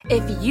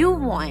If you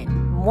want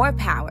more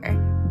power,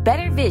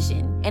 better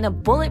vision, and a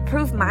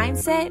bulletproof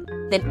mindset,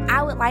 then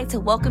I would like to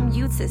welcome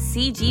you to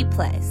CG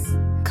Plus,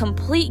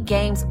 Complete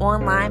Games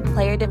Online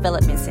Player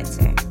Development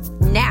Center.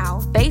 Now,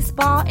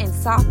 baseball and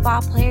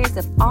softball players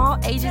of all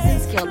ages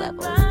and skill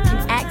levels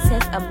can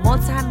access a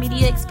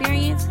multimedia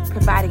experience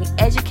providing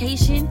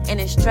education and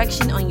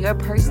instruction on your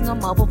personal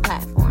mobile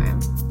platform.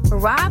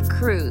 Rob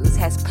Cruz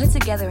has put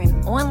together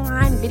an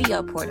online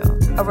video portal,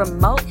 a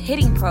remote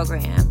hitting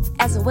program,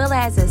 as well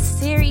as a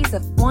series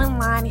of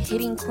online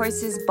hitting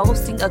courses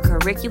boasting a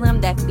curriculum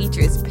that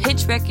features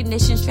pitch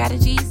recognition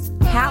strategies,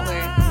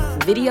 power,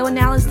 video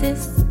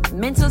analysis,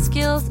 mental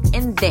skills,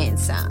 and then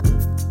some.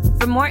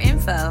 For more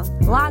info,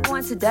 log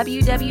on to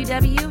www.cg.plus.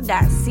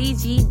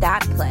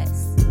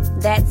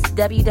 That's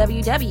www.cg.plus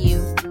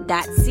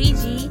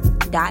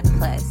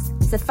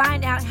to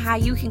find out how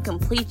you can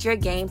complete your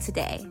game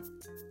today.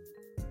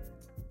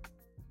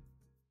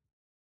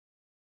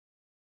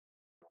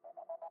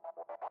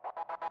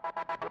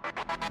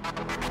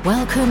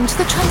 Welcome to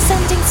the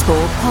Transcending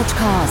Sport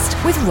podcast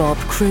with Rob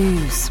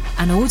Cruz,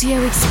 an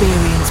audio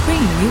experience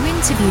bringing you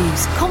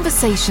interviews,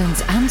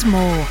 conversations and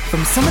more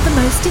from some of the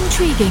most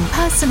intriguing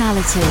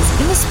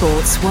personalities in the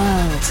sports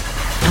world.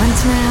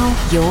 And now,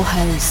 your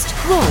host,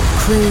 Rob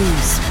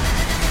Cruz.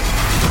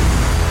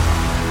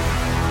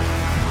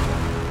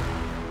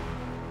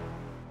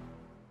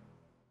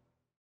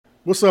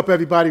 What's up,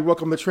 everybody?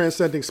 Welcome to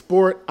Transcending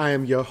Sport. I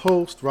am your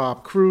host,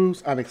 Rob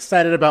Cruz. I'm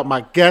excited about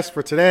my guest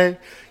for today.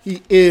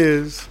 He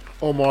is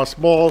Omar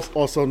Smalls,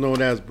 also known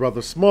as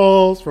Brother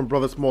Smalls from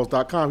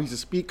brothersmalls.com. He's a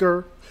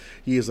speaker.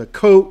 He is a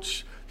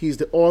coach. He's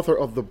the author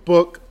of the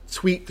book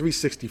Tweet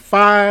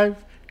 365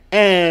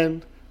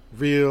 and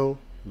Real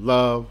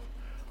Love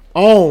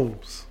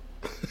Ohms.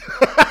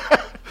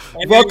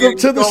 Welcome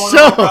to the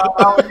show.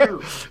 How are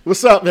you?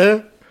 What's up,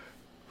 man?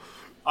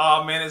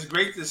 Oh, man, it's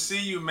great to see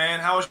you, man.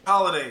 How was your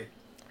holiday?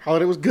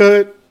 Holiday was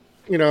good.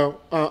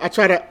 I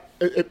try to,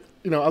 I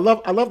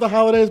love the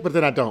holidays, but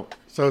then I don't.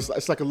 So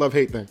it's like a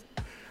love-hate thing.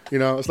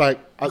 It's like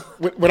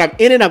when I'm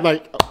in it, I'm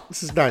like, oh,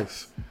 this is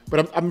nice.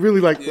 But I'm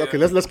really like, okay,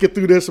 let's get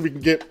through this so we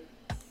can get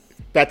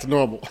back to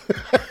normal.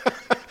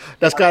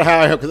 That's kind of how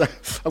I am,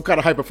 because I'm kind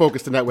of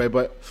hyper-focused in that way.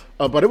 But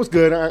it was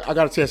good. I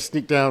got a chance to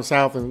sneak down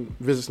south and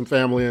visit some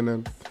family, and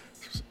then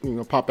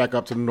pop back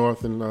up to the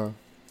north and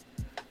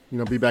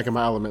be back in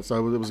my element. So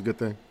it was a good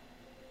thing.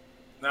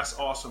 That's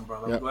awesome,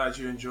 brother. I'm glad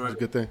you enjoyed it. It's a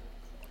good thing.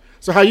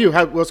 So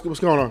what's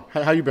going on?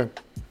 How you been?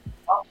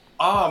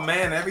 Oh,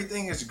 man,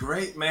 everything is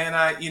great, man.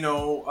 I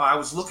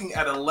was looking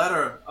at a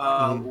letter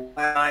last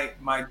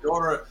night my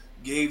daughter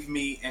gave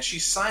me, and she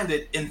signed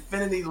it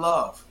Infinity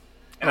Love.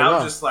 And I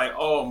was just like,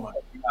 oh, my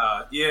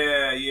God.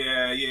 Yeah.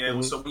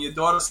 Mm-hmm. So when your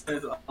daughter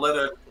sends a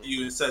letter to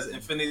you, it says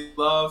Infinity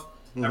Love,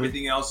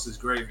 everything else is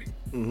gravy.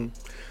 Mm-hmm.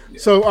 Yeah.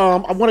 So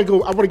I want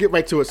to get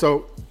right to it.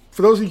 So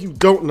for those of you who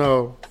don't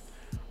know,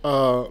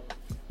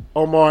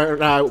 Omar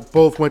and I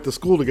both went to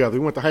school together. We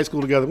went to high school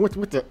together. We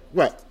went to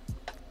what?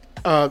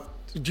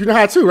 Junior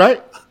high too,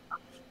 right?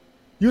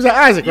 You was at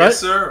Isaac, right? Yes,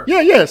 sir.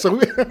 Yeah. So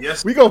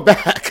we go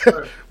back.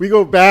 We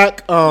go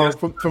back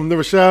from New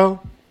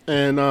Rochelle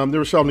and New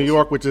Rochelle, New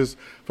York, which is,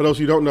 for those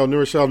who don't know, New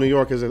Rochelle, New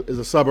York is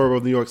a suburb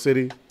of New York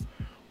City.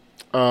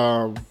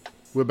 We're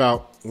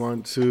about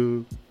with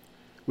 2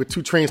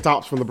 train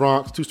stops from the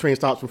Bronx, 2 train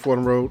stops from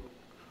Fordham Road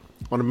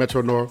on the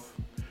Metro North,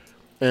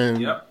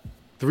 and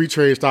 3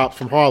 train stops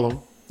from Harlem.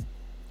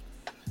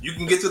 You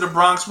can get to the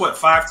Bronx,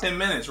 5-10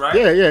 minutes, right?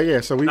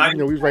 Yeah. So we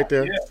was right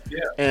there. Yeah.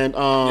 And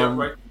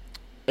right.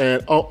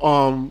 And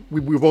we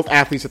were both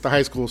athletes at the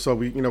high school, so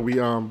we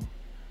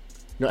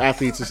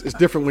athletes. It's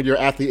different when you're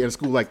an athlete in a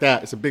school like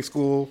that. It's a big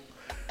school,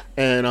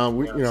 and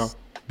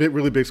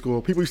really big school.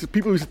 People used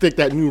to think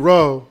that New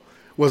Row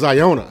was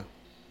Iona.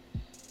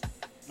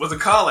 Was a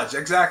college,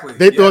 exactly.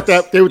 They thought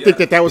that they would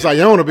think that was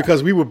Iona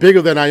because we were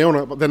bigger than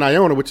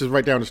Iona, which is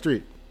right down the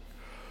street.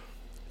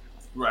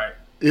 Right.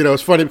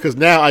 It's funny because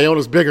now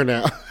Iona's bigger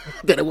now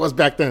than it was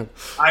back then.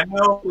 I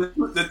know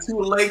the 2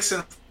 lakes,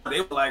 and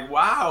they were like,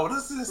 "Wow,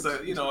 this is a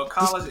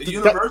college, a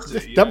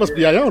university." That must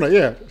be Iona,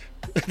 yeah.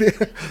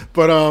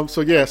 But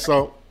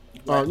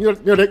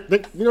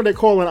they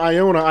call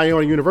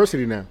Iona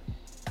University now.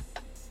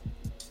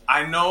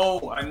 I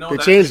know. They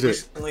changed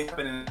it.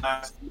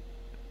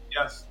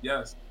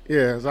 Yes.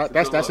 Yeah,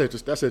 that's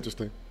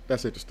interesting.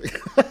 That's interesting.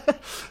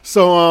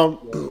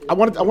 So I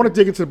want to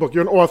dig into the book.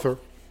 You're an author.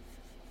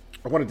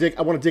 I want to dig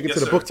into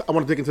the book. I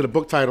want to dig into the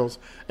book titles,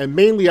 and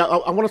mainly I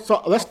want to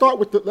start. Let's start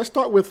with Tweet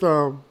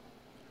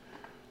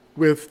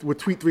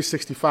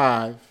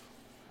 365,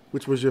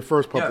 which was your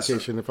first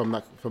publication, if I'm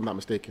not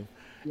mistaken,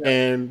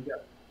 and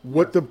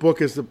what the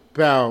book is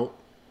about.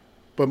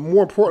 But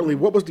more importantly,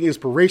 what was the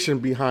inspiration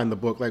behind the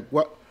book? Like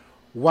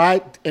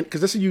why? And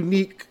because it's a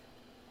unique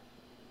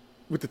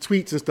with the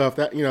tweets and stuff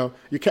that you're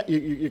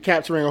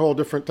capturing a whole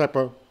different type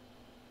of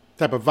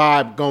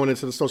vibe going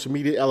into the social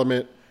media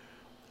element.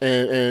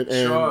 And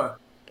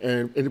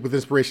with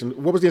inspiration,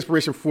 what was the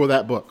inspiration for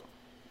that book?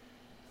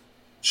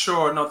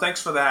 Sure. No,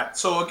 thanks for that.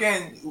 So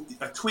again,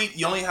 a tweet,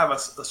 you only have a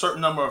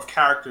certain number of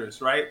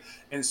characters, right?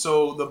 And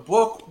so the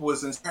book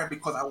was inspired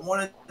because I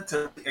wanted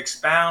to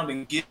expound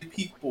and give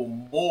people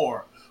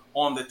more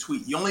on the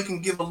tweet. You only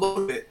can give a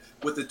little bit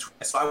with the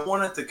tweet. So I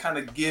wanted to kind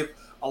of give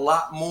a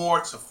lot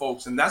more to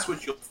folks. And that's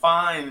what you'll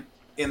find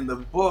in the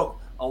book,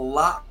 a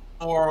lot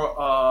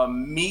more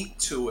meat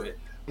to it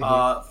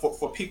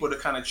for people to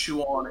kind of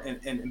chew on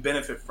and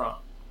benefit from.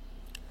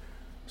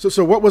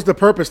 So what was the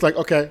purpose? Like,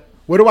 okay,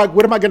 what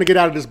am I going to get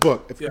out of this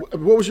book?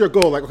 What was your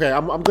goal? Like, okay,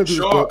 I'm going to do this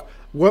book.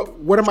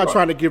 What am I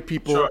trying to give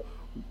people? Sure.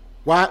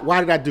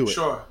 Why did I do it?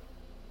 Sure.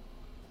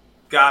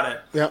 Got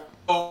it. Yeah.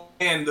 So,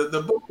 and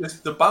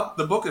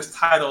the book is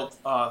titled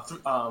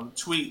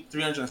Tweet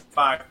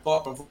 305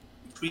 Thought-Provoking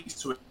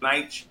Tweets to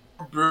Ignite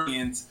Your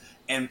Brilliance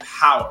and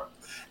Power.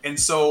 And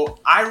so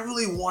I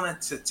really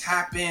wanted to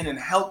tap in and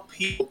help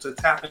people to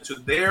tap into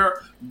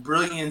their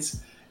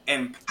brilliance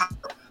and power.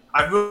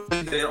 I really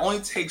believe that it only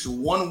takes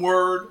one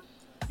word,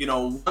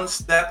 one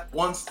step,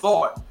 one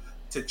thought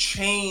to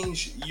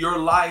change your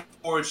life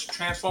or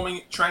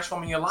transforming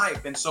your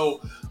life. And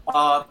so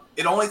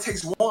it only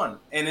takes one.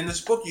 And in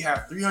this book, you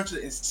have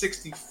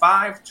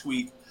 365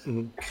 tweets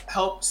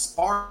help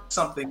spark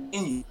something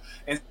in you.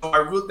 And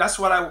so that's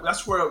what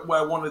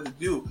I wanted to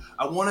do.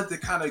 I wanted to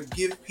kind of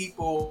give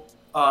people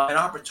an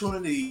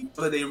opportunity,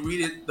 whether they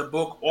read the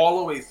book all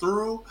the way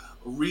through,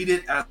 read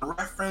it as a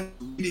reference,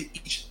 read it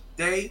each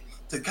day,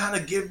 to kind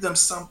of give them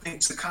something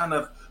to kind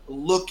of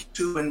look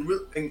to, and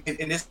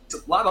there's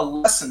a lot of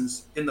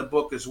lessons in the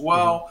book as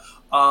well.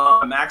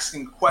 I'm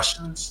asking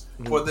questions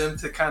for them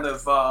to kind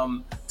of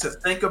to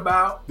think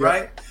about,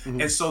 right?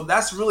 And so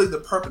that's really the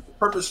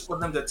purpose for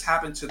them to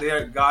tap into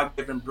their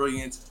God-given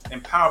brilliance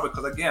and power,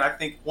 because again, I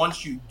think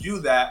once you do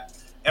that,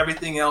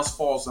 everything else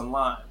falls in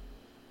line.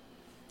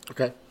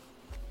 Okay.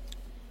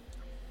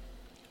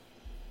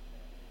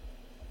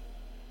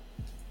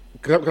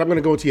 Because I'm going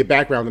to go into your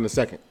background in a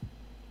second,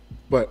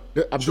 but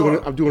I'm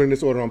doing it in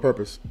this order on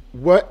purpose.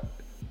 What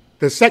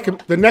the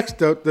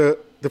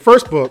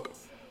first book,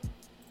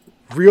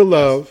 Real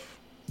Love,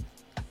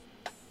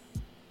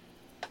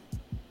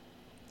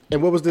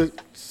 and what was the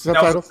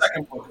subtitle?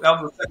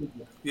 That was the second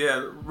book.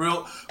 Yeah,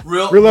 Real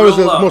Love is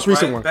the most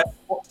recent one.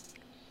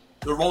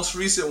 The most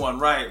recent one,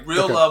 right?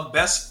 Real Love,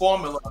 best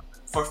formula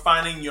for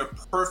finding your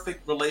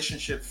perfect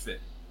relationship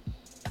fit.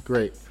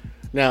 Great.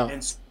 Now, go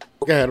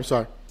ahead. I'm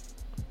sorry.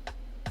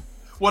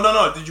 Well,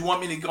 no. Did you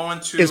want me to go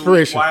into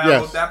inspiration? Why yes, I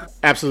wrote that?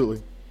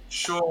 Absolutely.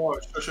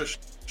 Sure.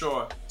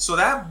 So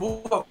that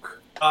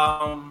book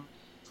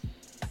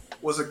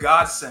was a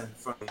godsend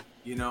for me.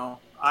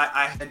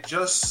 I had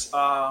just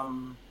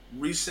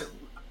recently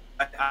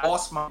I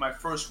lost my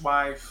first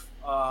wife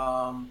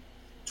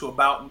to a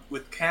bout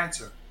with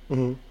cancer,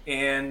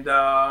 and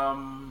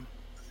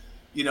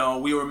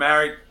we were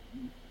married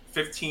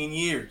 15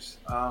 years.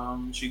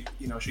 She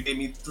gave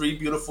me 3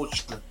 beautiful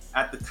children.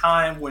 At the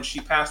time when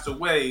she passed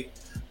away,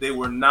 they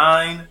were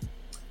 9,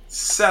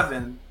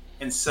 7,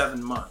 and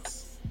 7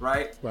 months.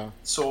 Right. Wow.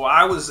 So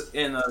I was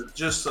in a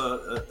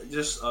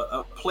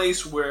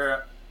place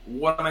where,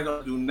 what am I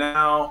going to do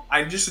now?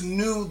 I just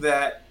knew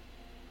that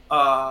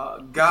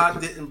God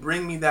didn't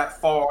bring me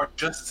that far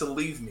just to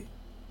leave me.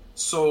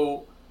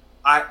 So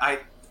I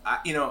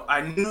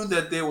knew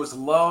that there was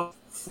love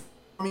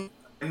for me.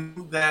 I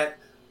knew that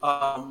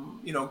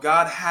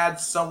God had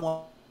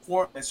someone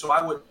for me. And so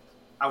I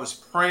was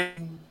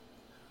praying.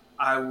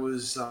 I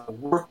was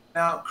working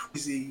out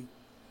crazy.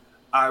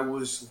 I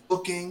was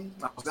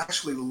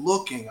actually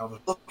looking. I was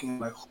looking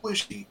like, who is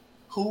she?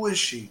 Who is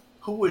she?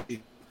 Who is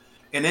she?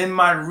 And in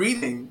my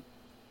reading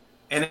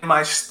and in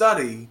my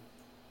study,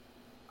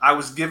 I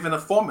was given a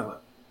formula.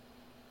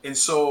 And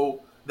so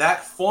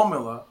that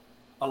formula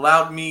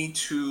allowed me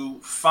to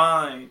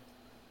find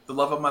the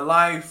love of my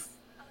life,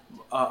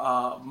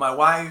 my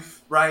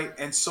wife, right?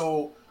 And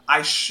so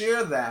I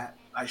share that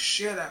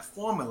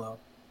formula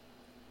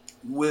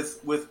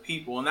with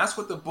people. And that's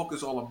what the book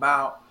is all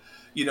about.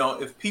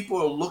 If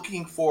people are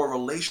looking for a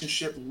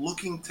relationship,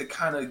 looking to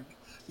kind of,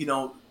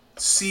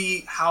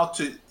 see how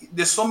to,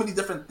 there's so many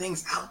different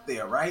things out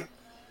there, right?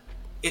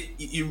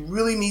 You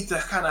really need to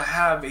kind of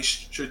have a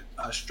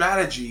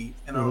strategy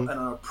and an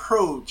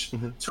approach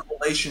to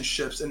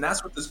relationships. And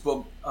that's what this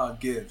book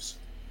gives.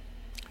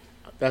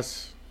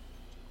 That's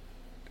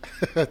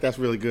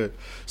really good.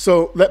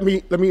 So let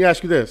me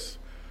ask you this.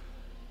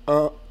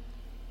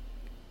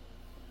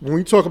 When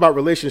we talk about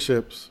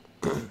relationships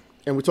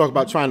and we talk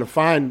about trying to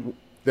find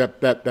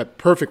that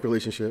perfect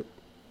relationship,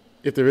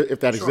 if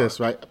that exists,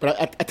 right? But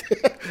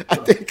I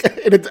think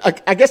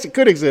I guess it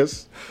could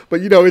exist, but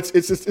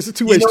it's a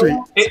two-way street.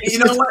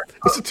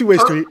 It's a two-way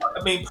street.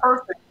 I mean,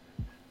 perfect.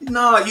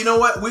 No, you know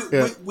what?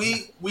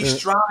 We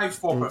strive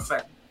for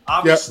perfection.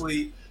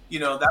 Obviously,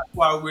 that's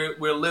why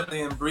we're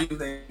living and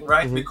breathing,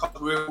 right? Because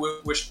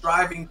we're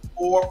striving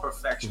for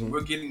perfection.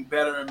 We're getting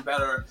better and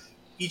better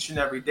each and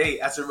every day.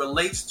 As it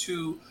relates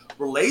to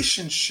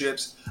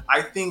relationships,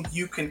 I think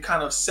you can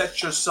kind of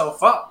set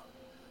yourself up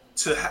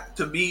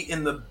to be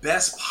in the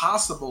best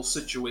possible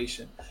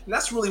situation. And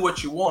that's really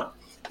what you want.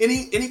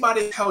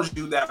 anybody tells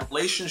you that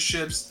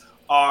relationships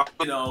are,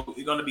 going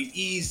to be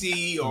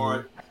easy,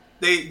 or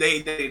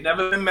they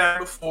never been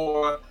married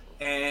before,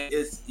 and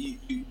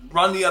you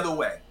run the other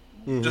way.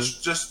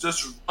 Just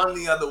run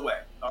the other way.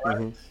 All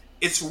right,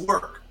 it's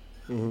work,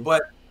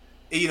 but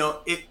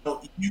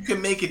you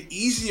can make it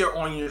easier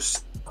on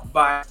yourself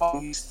by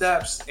following these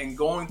steps and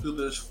going through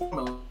this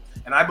formula.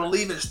 And I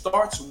believe it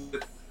starts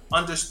with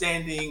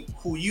understanding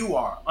who you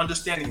are,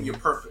 understanding your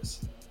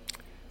purpose.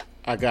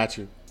 I got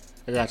you.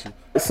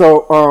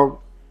 So,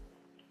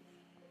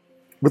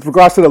 with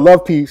regards to the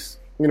love piece,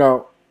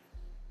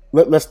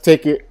 let's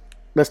take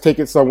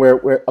it somewhere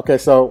where, okay,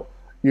 so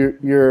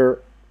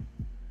you're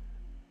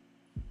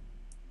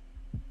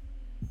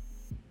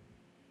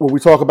when we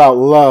talk about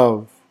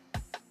love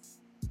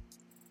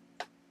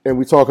and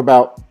we talk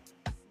about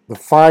the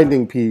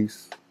finding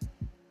piece,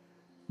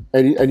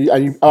 and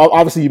you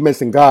obviously you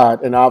mentioned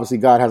God, and obviously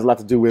God has a lot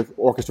to do with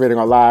orchestrating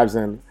our lives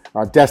and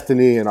our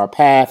destiny and our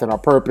path and our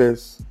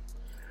purpose.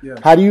 Yeah.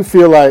 How do you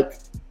feel like,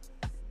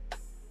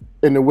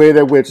 in the way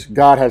that which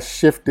God has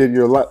shifted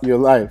your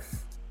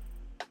life,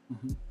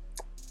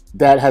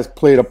 that has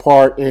played a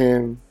part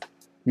in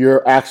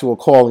your actual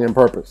calling and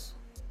purpose?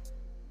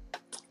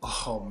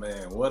 Oh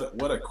man,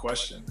 what a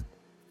question!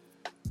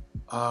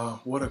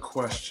 What a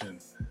question!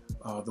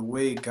 The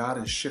way God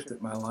has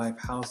shifted my life,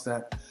 how's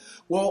that?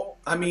 Well,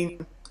 I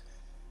mean,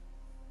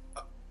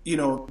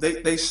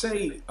 they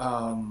say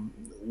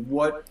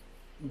what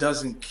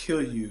doesn't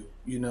kill you,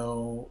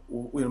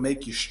 will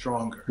make you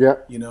stronger.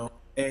 Yeah.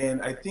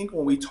 And I think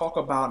when we talk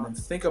about and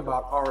think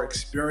about our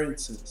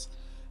experiences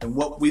and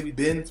what we've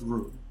been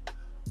through,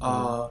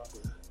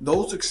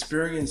 those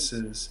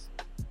experiences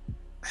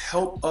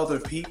help other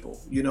people,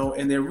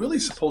 and they're really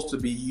supposed to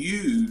be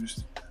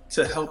used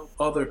to help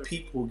other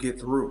people get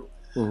through.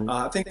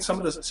 I think some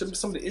of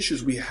the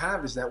issues we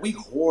have is that we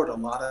hoard a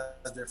lot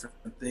of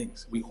different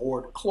things. We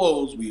hoard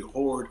clothes, we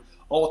hoard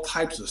all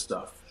types of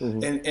stuff,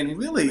 and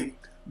really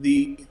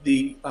the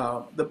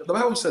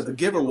Bible says the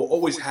giver will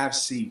always have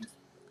seed.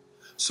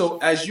 So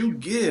as you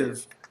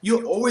give,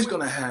 you're always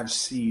going to have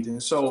seed.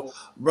 And so,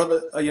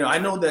 brother, I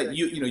know that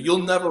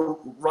you'll never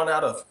run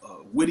out of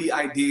witty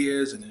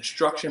ideas and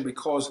instruction,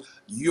 because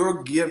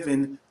you're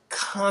given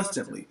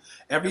constantly.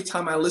 Every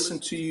time I listen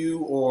to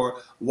you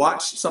or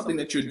watch something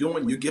that you're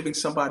doing, you're giving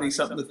somebody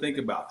something to think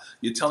about.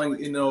 You're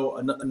telling,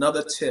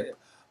 another tip.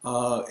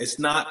 It's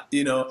not,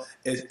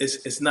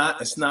 it's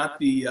not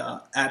the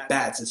at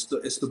bats.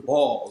 It's the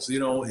balls.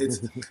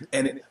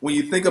 When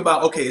you think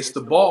about, okay, it's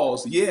the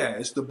balls. Yeah,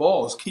 it's the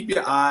balls. Keep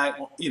your eye,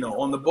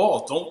 on the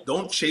balls.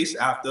 Don't chase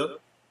after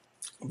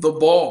the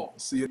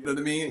balls. You know what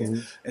I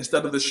mean?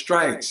 Instead of the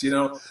strikes.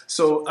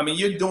 So I mean,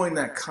 you're doing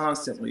that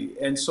constantly,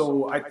 and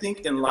so I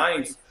think in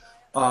life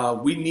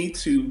we need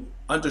to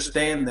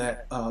understand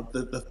that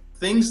the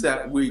things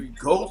that we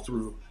go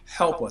through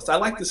help us. I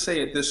like to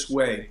say it this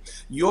way: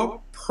 your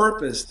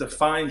purpose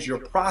defines your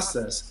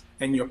process,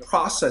 and your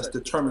process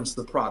determines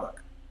the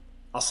product.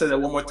 I'll say that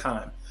one more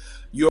time.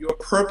 Your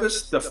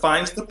purpose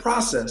defines the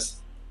process,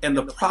 and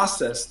the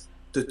process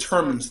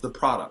determines the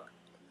product.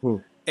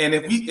 And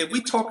if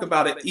we talk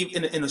about it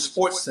even in a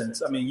sports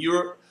sense, I mean,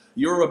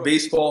 you're a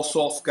baseball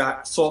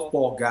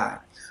softball guy,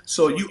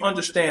 so you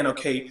understand.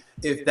 Okay,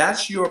 if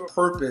that's your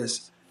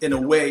purpose, in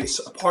a way,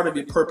 a part of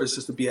your purpose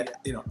is to be an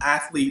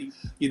athlete,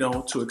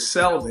 to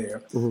excel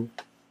there.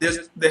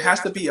 There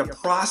has to be a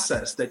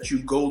process that you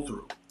go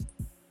through.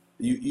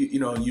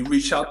 You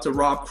reach out to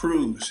Rob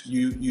Cruz.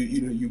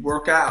 You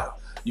work out.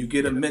 You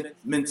get a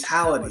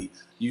mentality.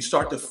 You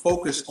start to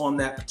focus on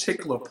that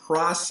particular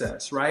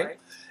process, right?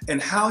 And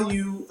how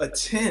you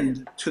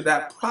attend to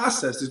that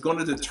process is going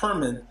to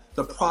determine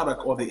the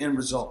product or the end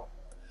result.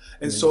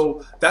 And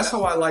so that's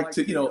how I like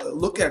to,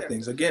 look at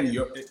things. Again,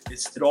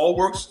 it all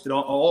works. It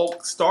all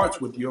starts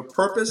with your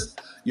purpose.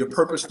 Your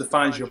purpose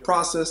defines your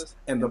process,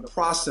 and the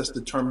process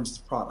determines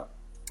the product.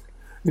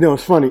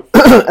 It's funny.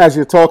 As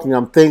you're talking,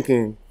 I'm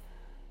thinking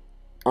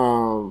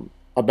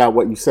about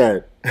what you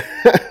said.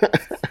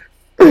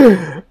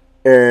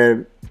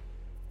 And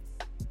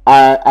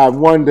I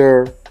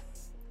wonder,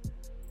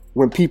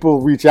 when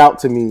people reach out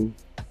to me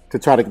to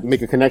try to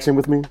make a connection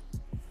with me,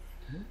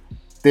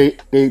 they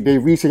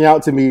reaching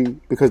out to me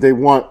because they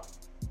want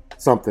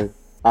something,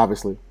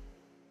 obviously.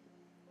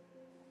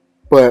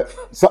 But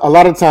so a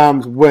lot of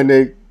times when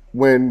they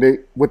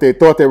what they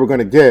thought they were going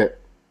to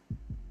get,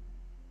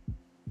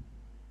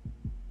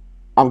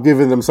 I'm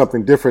giving them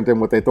something different than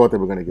what they thought they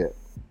were going to get.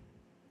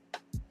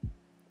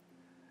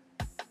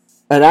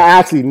 And I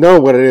actually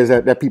know what it is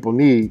that people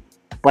need,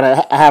 but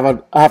I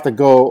have to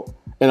go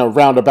in a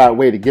roundabout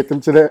way to get them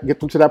to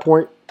that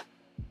point,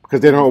 because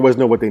they don't always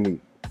know what they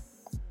need.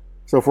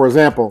 So, for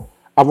example,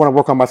 I want to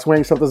work on my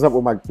swing. Something's up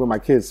with my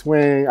kid's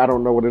swing. I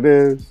don't know what it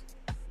is,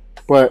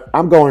 but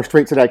I'm going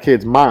straight to that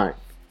kid's mind,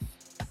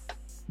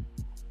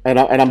 and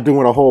I'm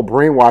doing a whole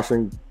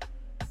brainwashing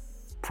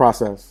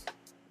process.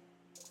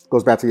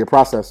 Goes back to your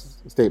process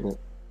statement.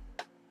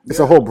 It's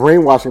a whole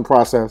brainwashing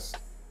process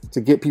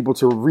to get people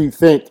to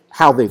rethink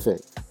how they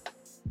think.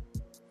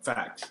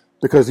 Fact.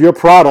 because your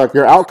product,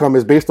 your outcome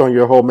is based on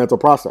your whole mental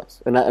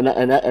process, and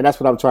that's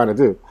what I'm trying to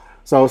do.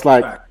 So it's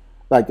like, Right.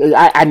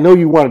 I know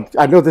you want,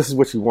 I know this is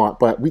what you want,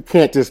 but we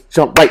can't just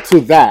jump right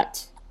to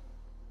that.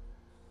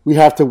 We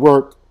have to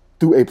work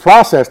through a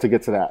process to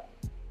get to that.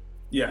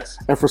 Yes.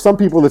 And for some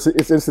people, it's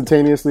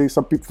instantaneously.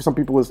 For some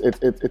people,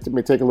 it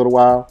may take a little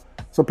while.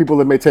 Some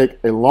people, it may take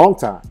a long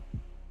time.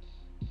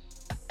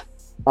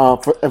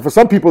 And for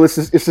some people, it's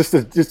just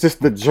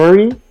the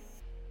journey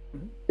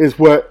is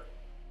what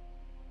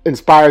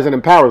inspires and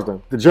empowers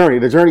them. The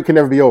journey can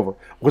never be over,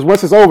 because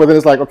once it's over, then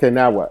it's like, okay,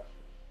 now what?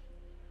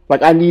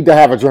 Like, I need to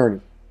have a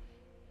journey.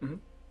 Mm-hmm.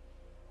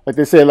 Like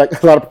they say, like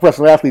a lot of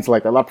professional athletes are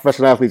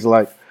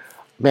like,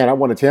 man, I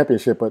won a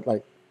championship, but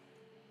like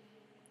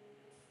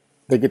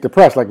they get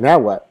depressed. Like, now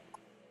what?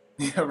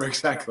 Yeah,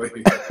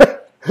 exactly.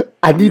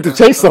 I need to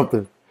chase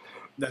something.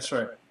 That's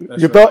right.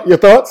 Your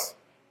thoughts?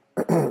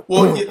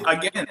 Well,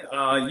 again,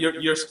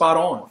 you're spot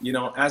on. You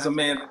know, as a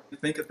man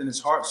thinketh in his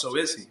heart, so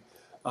is he.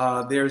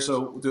 There's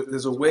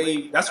a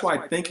way. That's why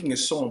thinking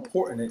is so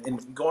important.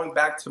 And going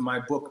back to my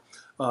book,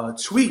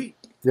 Tweet,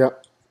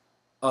 Yep.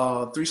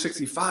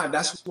 365.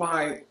 That's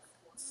why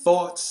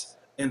thoughts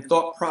and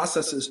thought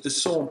processes is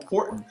so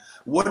important.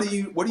 What are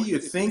you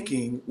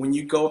thinking when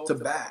you go to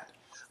bat?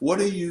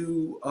 What are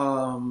you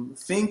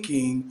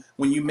thinking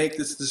when you make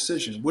this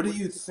decision? What are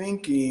you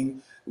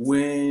thinking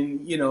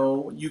when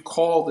you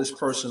call this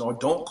person or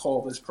don't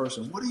call this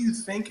person? What are you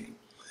thinking?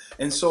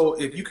 And so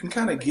if you can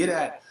kind of get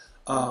at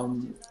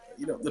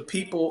the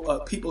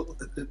people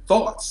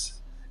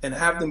thoughts and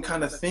have them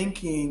kind of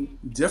thinking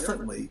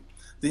differently,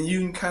 then you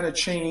can kind of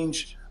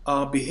change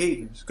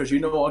behaviors, because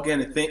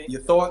again,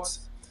 your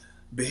thoughts,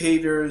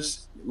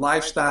 behaviors,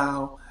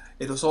 lifestyle,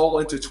 it is all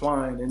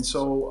intertwined, and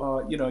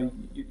so you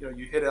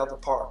hit it out the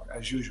park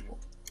as usual.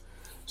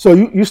 So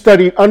you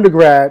studied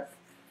undergrad,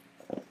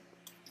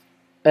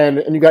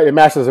 and you got your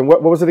master's in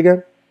what was it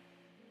again?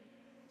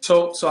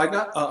 So I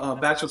got a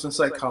bachelor's in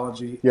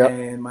psychology. Yep.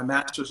 And my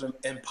master's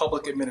in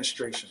public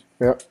administration.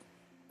 Yep.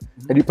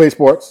 And you play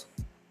sports?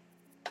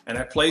 And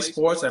I play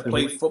sports. I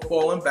played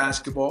football and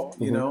basketball.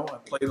 I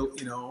played.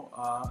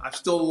 I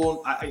still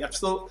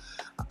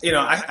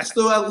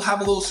have a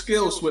little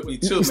skills with me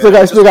too. You still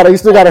got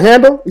a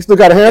handle. You still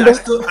got a handle.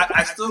 Yeah,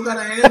 I still got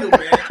a handle,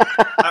 man.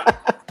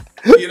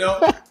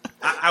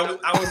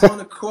 I was on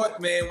the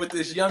court, man, with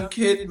this young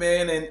kid,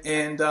 man,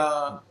 and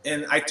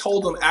I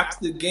told him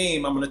after the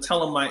game I'm going to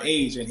tell him my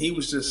age, and he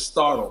was just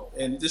startled.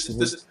 And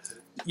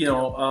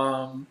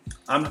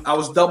I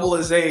was double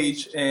his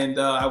age, and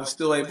I was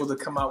still able to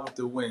come out with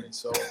the win.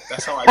 So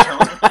that's how I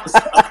challenge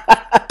myself.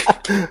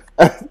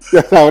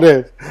 That's how it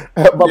is.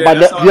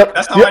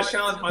 That's how I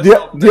challenge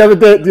myself.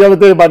 The other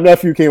day, my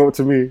nephew came up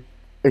to me,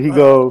 and he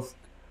goes,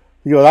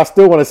 I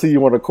still want to see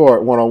you on the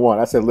court one-on-one.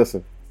 I said,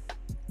 listen,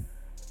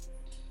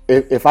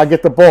 if I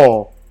get the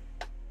ball,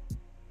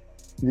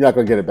 you're not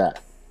gonna get it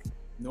back.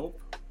 Nope.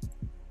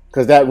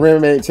 Because that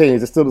rim ain't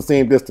changed. It's still the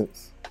same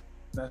distance.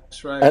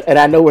 That's right. And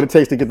I know what it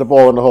takes to get the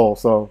ball in the hole.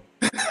 So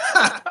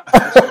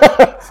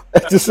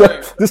just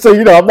so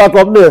you know, I'm not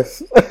gonna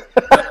miss.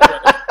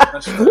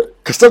 That's right.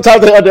 Because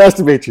sometimes they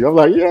underestimate you. I'm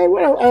like,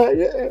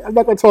 I'm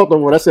not gonna talk no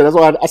more. That's it. That's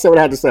why I said what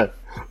I had to say.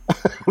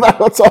 I'm not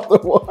gonna talk no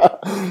more.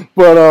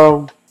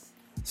 But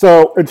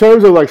so in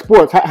terms of like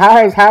sports,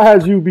 how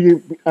has you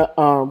been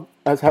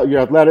as how your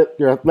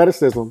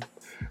athleticism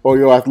or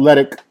your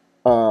athletic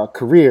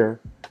career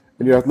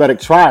and your athletic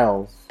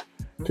trials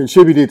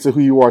contributed to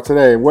who you are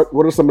today?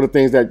 What are some of the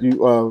things that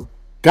you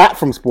got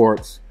from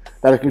sports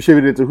that have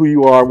contributed to who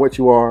you are, what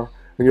you are,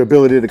 and your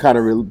ability to kind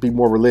of be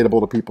more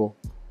relatable to people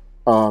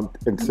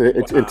in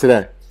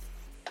today?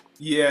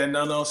 Yeah,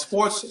 no.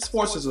 Sports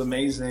is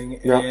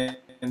amazing, yeah.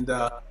 and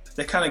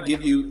they kind of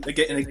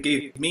it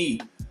gave me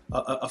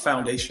a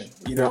foundation.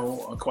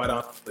 Quite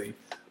honestly.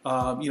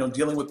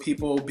 Dealing with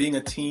people, being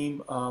a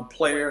team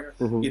player,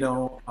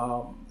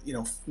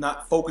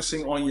 not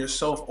focusing on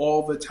yourself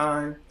all the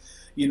time,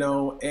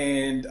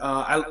 and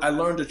I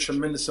learned a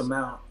tremendous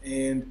amount.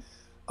 And,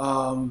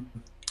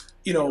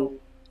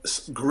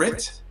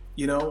 grit,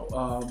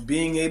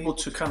 being able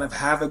to kind of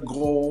have a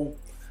goal,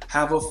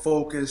 have a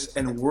focus,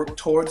 and work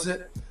towards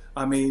it.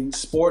 I mean,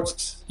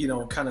 sports,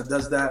 kind of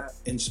does that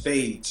in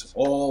spades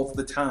all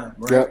the time,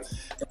 right? Yep.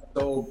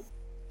 So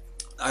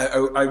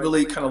I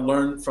really kind of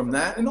learned from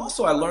that, and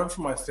also I learned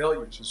from my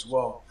failures as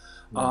well.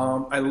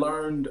 I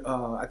learned.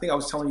 I think I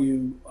was telling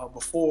you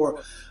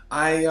before.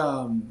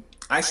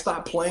 I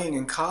stopped playing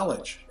in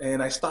college,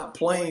 and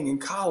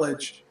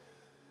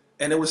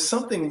it was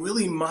something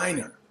really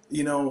minor.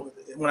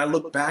 When I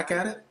look back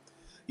at it,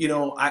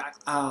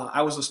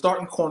 I was a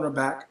starting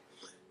cornerback,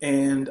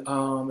 and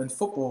in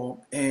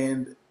football,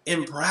 and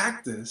in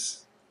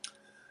practice.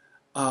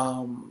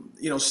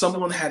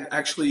 Someone had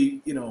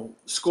actually,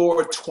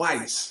 scored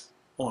twice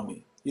on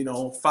me,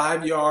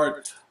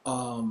 5-yard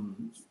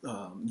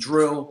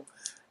drill,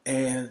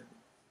 and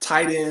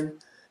tight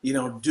end,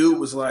 dude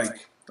was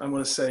like, I'm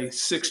going to say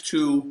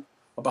 6'2",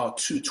 about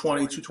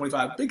 220,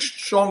 225, big,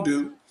 strong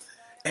dude.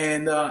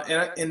 And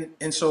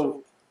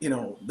so,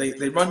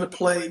 they run the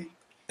play,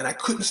 and I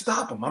couldn't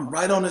stop him. I'm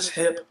right on his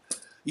hip,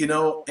 you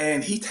know,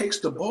 and he takes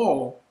the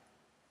ball,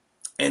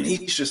 and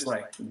he's just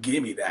like,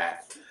 "Give me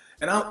that,"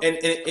 and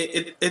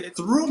it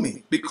threw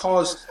me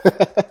because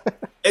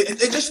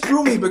it just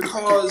threw me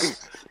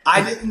because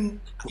I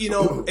didn't, you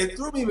know, it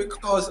threw me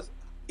because,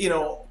 you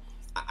know,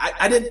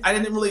 I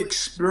didn't really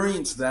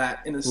experience that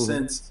in a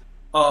sense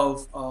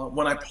of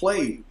when I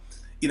played.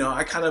 You know,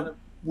 I kind of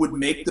would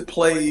make the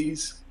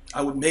plays,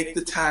 I would make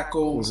the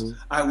tackles,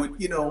 I would,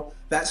 you know,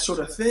 that sort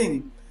of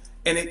thing.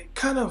 And it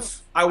kind of,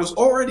 I was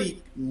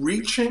already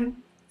reaching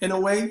in a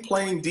way,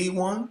 playing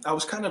D1. I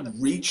was kind of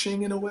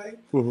reaching in a way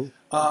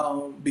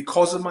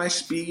because of my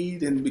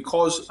speed and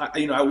because,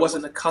 you know, I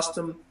wasn't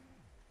accustomed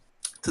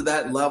to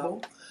that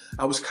level.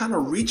 I was kind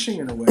of reaching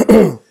in a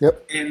way.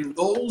 Yep. And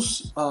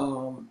those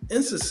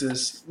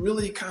instances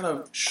really kind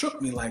of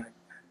shook me like,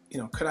 you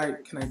know, can I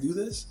do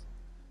this?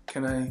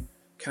 Can I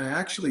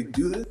actually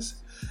do this?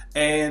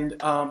 And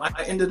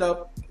I ended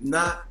up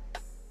not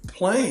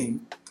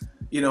playing.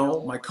 You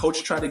know, my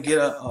coach tried to get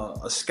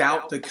a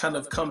scout to kind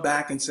of come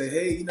back and say,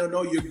 hey, you know,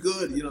 no, you're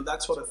good, you know,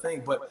 that sort of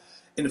thing. But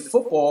in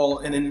football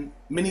and in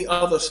many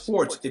other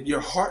sports, if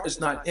your heart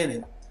is not in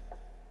it,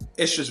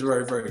 it's just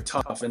very, very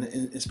tough. And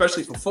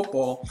especially for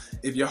football,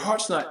 if your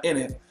heart's not in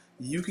it,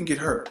 you can get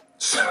hurt.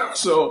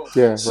 So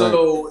as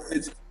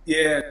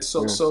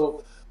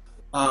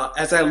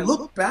I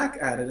look back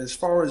at it, as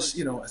far as,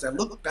 you know, as I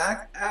look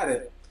back at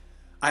it,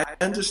 I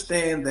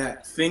understand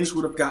that things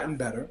would have gotten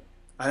better.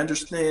 I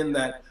understand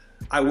that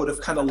I would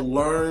have kind of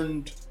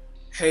learned,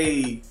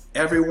 hey,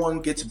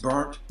 everyone gets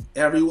burnt.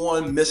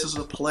 Everyone misses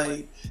a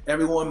play.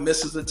 Everyone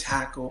misses a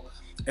tackle.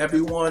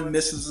 Everyone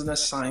misses an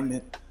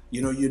assignment.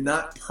 You know, you're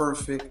not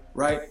perfect,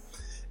 right?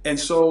 And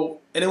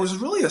it was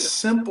really a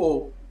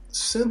simple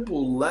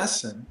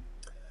lesson,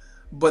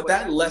 but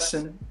that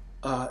lesson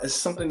is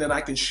something that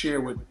I can share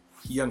with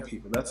young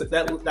people.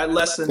 That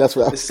lesson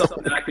is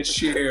something that I could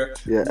share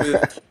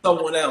with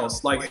someone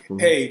else. Like,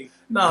 hey,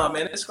 nah,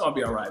 man, it's gonna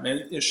be all right,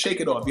 man. You know, shake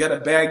it off. You had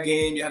a bad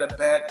game. You had a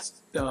bad.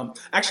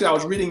 Actually, I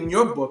was reading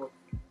your book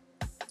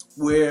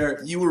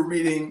where you were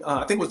reading.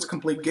 I think it was a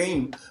Complete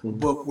Game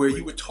book where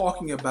you were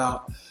talking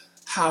about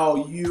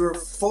how you're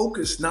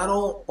focused not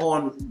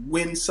on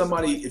when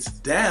somebody is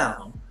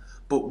down,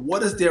 but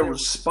what is their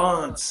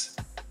response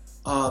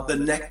at the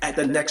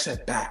next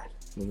at bat.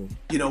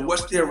 You know,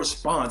 what's their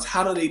response?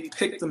 How do they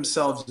pick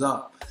themselves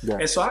up? Yeah.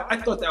 And so I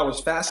thought that was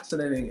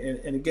fascinating,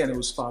 and again, it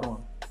was spot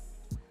on.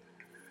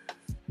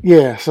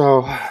 Yeah,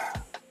 so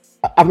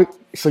I'm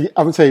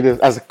gonna tell you this.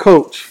 As a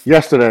coach,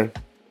 yesterday,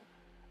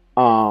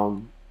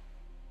 I'm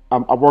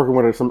working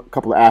with a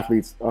couple of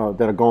athletes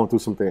that are going through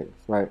some things,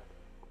 right?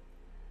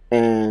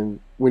 And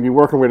when you're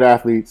working with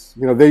athletes,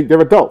 you know, they're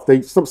adults.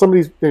 Some of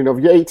these, you know,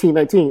 if you're 18,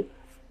 19,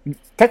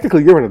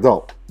 technically you're an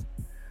adult.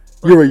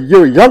 Right.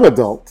 You're a young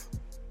adult.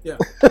 Yeah.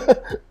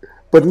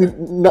 But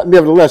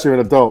nevertheless, you're an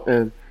adult,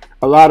 and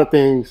a lot of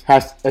things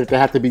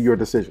have to be your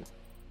decision.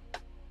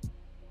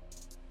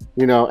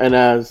 You know, and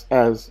as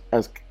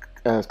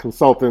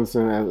consultants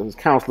and as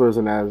counselors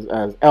and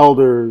as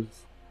elders,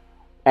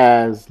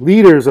 as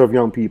leaders of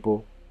young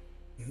people,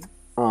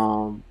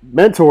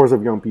 mentors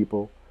of young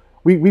people,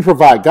 we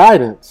provide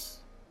guidance,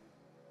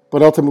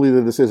 but ultimately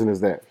the decision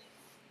is theirs.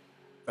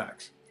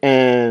 Facts.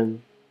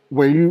 And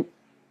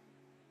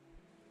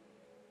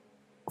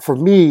for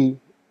me,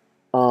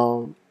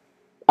 I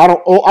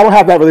don't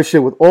have that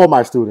relationship with all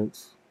my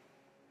students,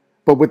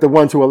 but with the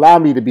ones who allow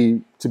me to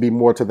be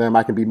more to them,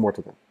 I can be more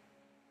to them,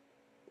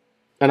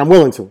 and I'm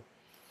willing to.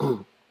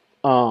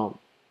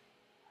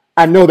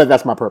 I know that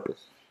that's my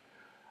purpose,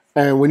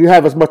 and when you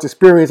have as much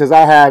experience as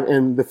I have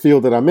in the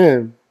field that I'm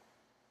in,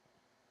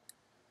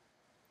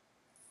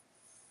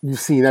 you've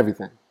seen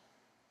everything.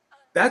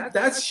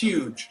 That's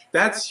huge.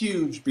 That's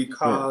huge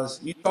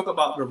because you talk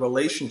about the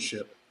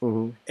relationship,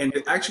 and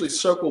to actually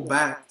circle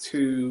back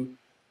to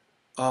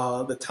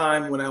the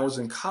time when I was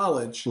in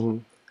college,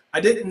 I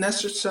didn't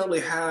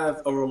necessarily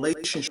have a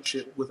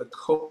relationship with a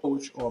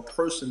coach or a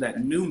person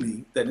that knew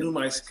me, that knew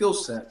my skill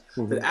set,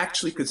 that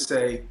actually could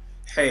say,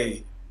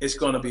 hey, it's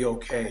going to be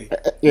okay.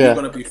 You're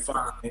going to be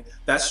fine,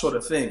 that sort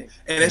of thing.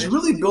 And it's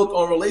really built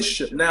on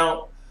relationship.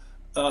 Now,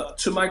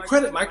 to my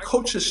credit, my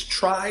coaches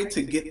tried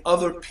to get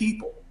other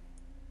people,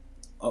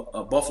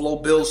 a Buffalo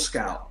Bills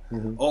scout,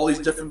 all these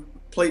different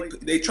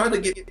they tried to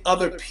get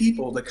other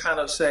people to kind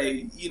of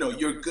say, you know,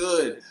 you're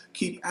good,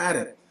 keep at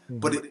it.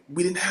 But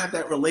we didn't have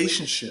that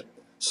relationship.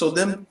 So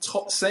them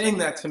saying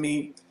that to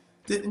me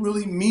didn't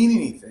really mean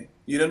anything.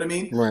 You know what I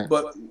mean? Right.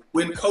 But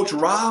when Coach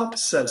Rob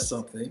says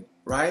something,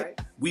 right,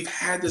 we've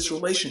had this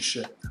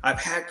relationship. I've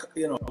had,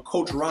 you know,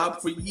 Coach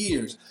Rob for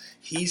years.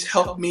 He's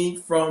helped me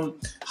from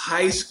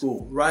high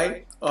school,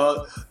 right,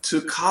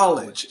 to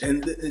college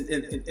and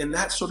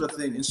that sort of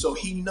thing. And so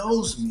he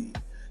knows me.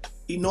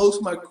 He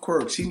knows my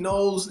quirks. He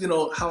knows, you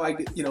know, how I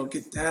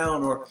get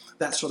down or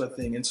that sort of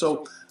thing. And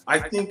so I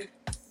think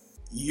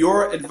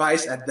your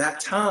advice at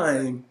that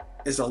time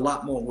is a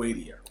lot more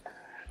weightier.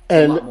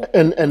 And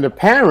the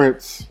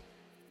parents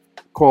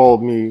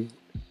called me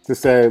to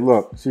say,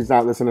 look, she's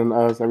not listening to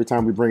us. Every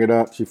time we bring it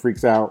up, she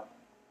freaks out.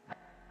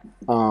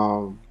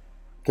 Can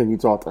you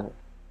talk to her?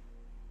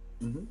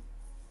 Mm-hmm.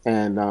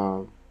 And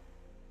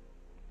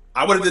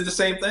I would have did the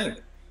same thing.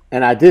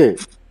 And I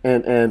did.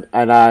 And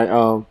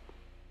I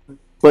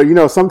but you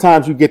know,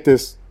 sometimes you get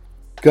this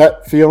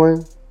gut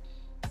feeling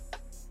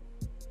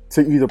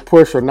to either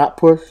push or not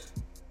push.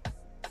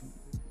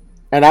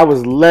 And I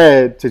was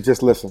led to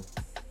just listen.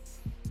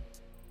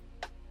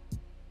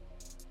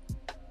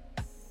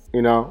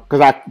 You know,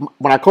 because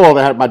when I called,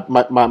 I had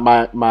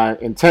my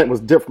intent was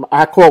different.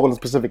 I called with a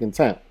specific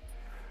intent.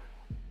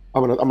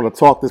 I'm gonna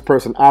talk this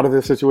person out of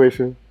this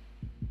situation.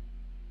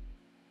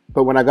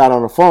 But when I got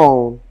on the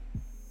phone,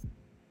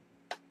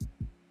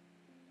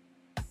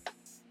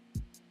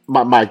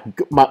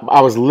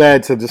 I was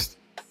led to just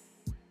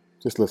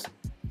listen.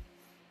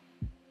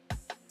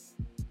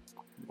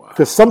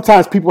 Because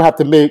sometimes people have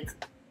to make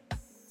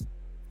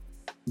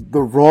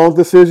the wrong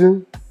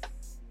decision,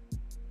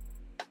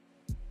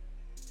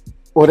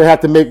 or they have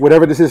to make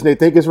whatever decision they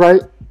think is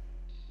right,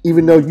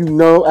 even though you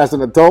know as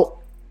an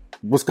adult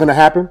what's going to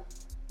happen.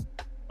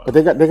 But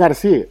they got to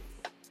see it,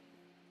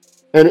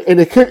 and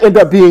it could end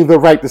up being the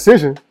right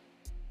decision.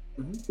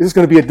 It's just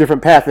going to be a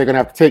different path they're going to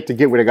have to take to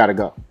get where they got to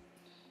go.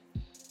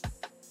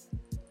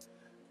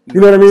 You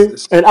know what I mean?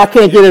 And I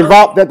can't get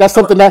involved. That's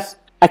something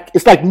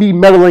it's like me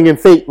meddling in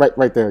fate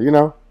right there. You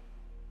know?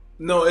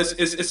 No,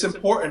 it's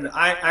important.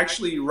 I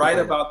actually write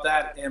about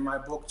that in my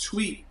book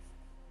Tweet.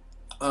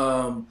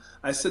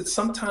 I said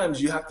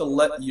sometimes you have to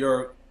let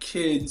your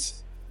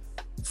kids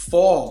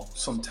fall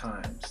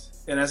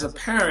sometimes. And as a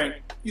parent,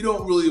 you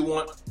don't really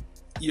want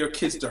your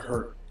kids to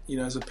hurt. You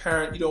know, as a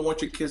parent, you don't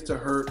want your kids to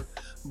hurt.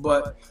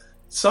 But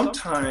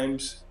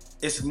sometimes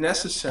it's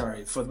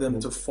necessary for them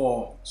to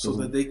fall so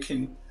that they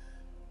can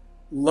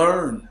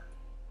learn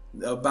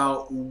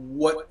about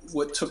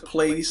what took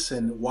place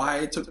and why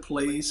it took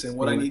place and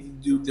what I need to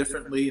do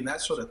differently and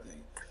that sort of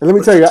thing. And let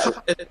me tell you,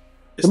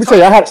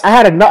 I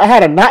had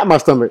a knot in my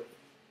stomach.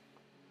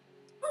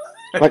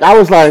 Like I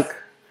was like,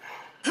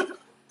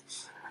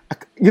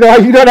 you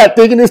know that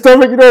thing in your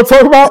stomach. You know what I'm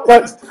talking about?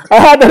 Like I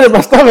had that in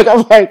my stomach. I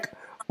was like,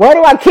 why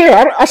do I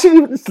care? I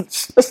shouldn't even.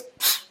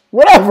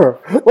 Whatever.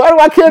 Why do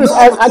I care? No,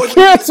 I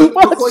care too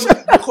much.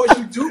 Because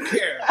you do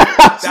care.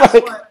 That's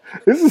like, why,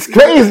 this is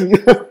crazy.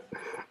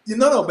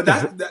 No, but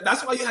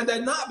that's why you had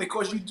that knot,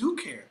 because you do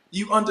care.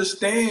 You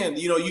understand.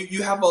 You know,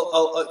 you have a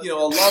love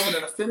and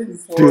an affinity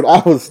for. Dude, I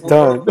was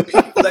done. The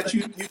people that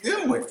you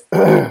deal with.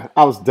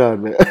 I was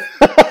done, man.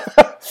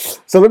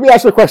 So let me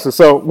ask you a question.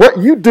 So what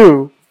you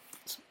do,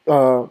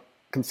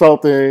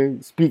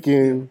 consulting,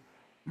 speaking,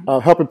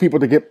 helping people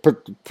to get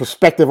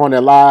perspective on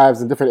their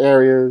lives in different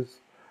areas.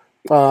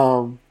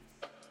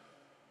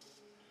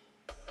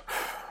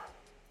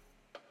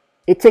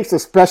 It takes a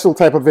special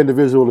type of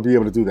individual to be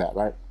able to do that,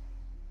 right?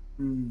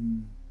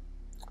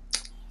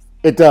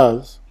 It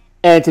does.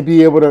 And to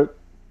be able to,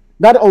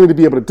 not only to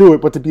be able to do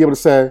it, but to be able to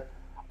say,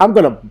 I'm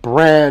going to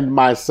brand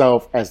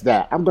myself as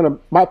that.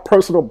 My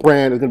personal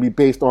brand is going to be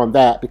based on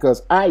that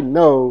because I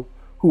know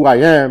who I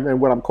am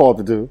and what I'm called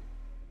to do.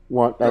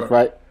 That's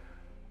right.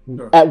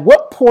 Sure. At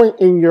what point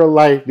in your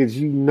life did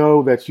you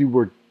know that you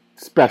were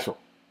special?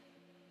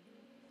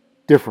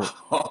 Different.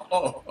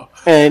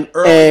 And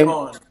early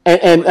on.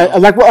 And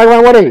like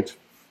around what age?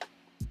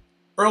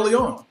 Early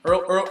on.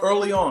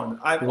 Early on.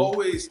 I've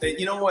always,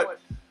 you know what?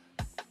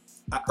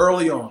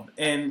 Early on.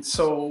 And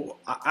so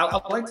I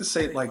like to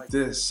say it like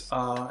this,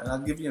 and I'll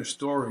give you a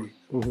story.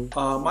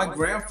 My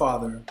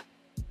grandfather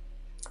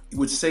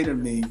would say to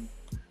me,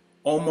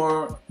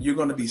 Omar, you're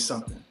going to be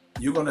something.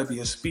 You're going to be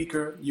a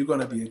speaker. You're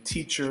going to be a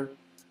teacher.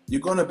 You're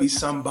going to be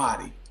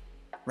somebody,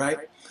 right?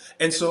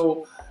 And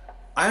so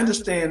I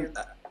understood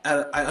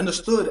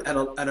at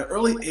an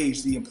early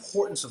age the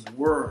importance of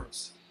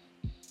words.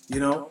 You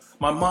know,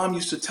 my mom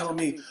used to tell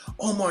me,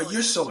 Omar,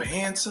 you're so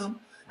handsome.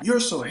 You're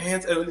so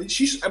handsome.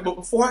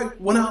 Before I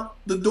went out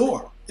the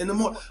door in the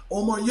morning,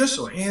 Omar, you're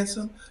so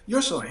handsome.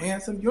 You're so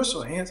handsome. You're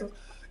so handsome.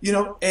 You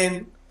know,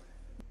 and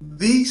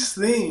these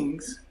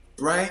things,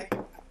 right,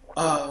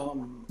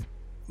 kind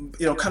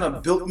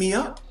of built me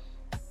up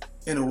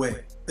in a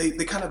way. They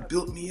kind of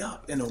built me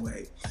up in a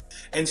way.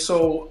 And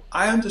so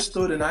I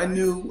understood and I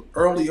knew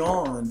early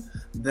on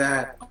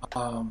that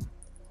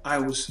I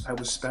was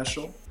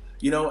special,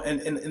 you know,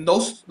 and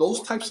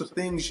those types of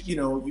things, you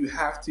know, you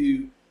have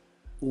to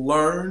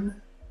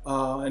learn.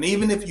 And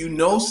even if you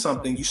know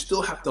something, you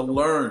still have to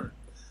learn,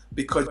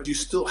 because you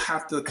still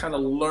have to kind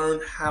of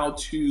learn how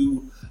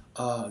to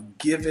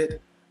give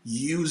it,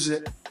 use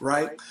it,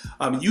 right?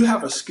 You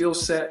have a skill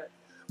set,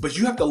 but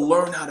you have to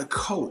learn how to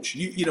coach.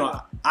 You know,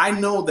 I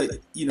know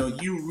that, you know,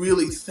 you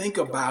really think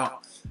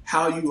about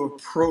how you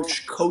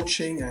approach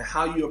coaching and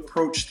how you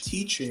approach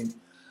teaching.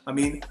 I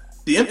mean,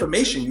 the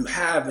information you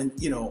have, and,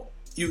 you know,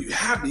 you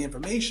have the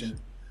information,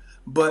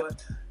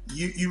 but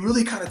you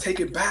really kind of take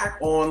it back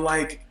on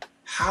like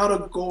how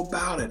to go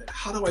about it.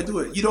 How do I do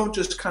it? You don't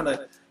just kind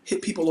of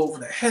hit people over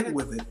the head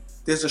with it.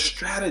 There's a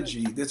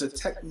strategy. There's a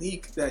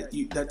technique that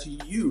you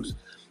use.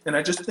 And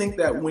I just think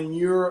that when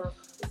you're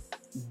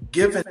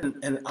given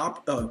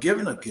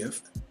a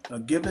gift,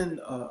 and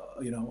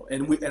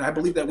I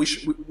believe that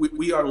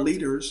we are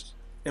leaders,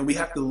 and we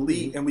have to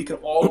lead, and we can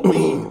all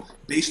lead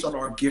based on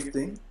our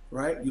gifting,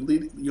 right?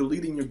 You're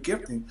leading your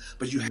gifting,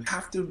 but you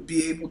have to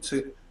be able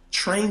to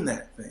train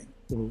that thing.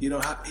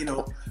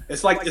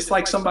 It's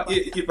like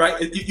somebody,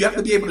 right? You have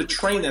to be able to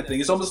train that thing.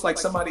 It's almost like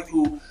somebody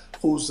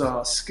who's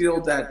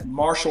skilled at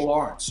martial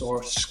arts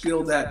or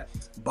skilled at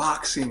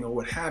boxing or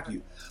what have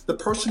you. The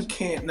person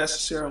can't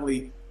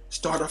necessarily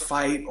start a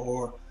fight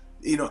or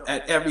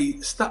at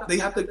every step. They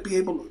have to be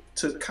able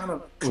to kind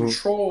of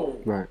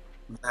control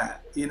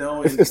that.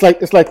 It's like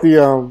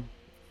the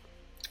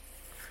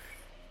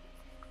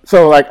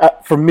so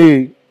like for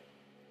me,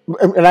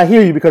 and I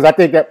hear you, because I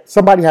think that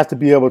somebody has to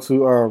be able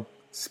to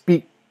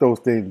speak those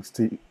things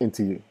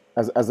into you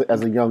as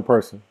a young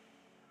person,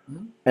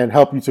 and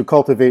help you to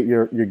cultivate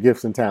your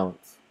gifts and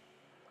talents.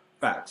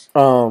 Facts.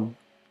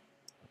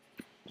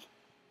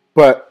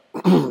 But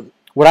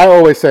what I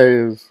always say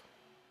is,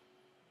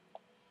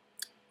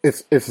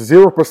 it's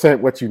 0%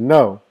 what you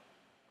know,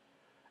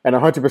 and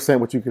 100%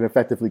 what you can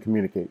effectively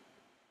communicate.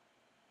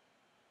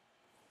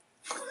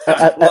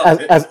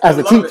 As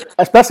a teacher,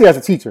 especially as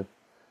a teacher.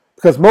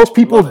 Because most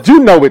people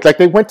do know it. Like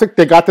they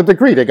got the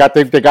degree, they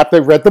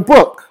read the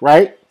book,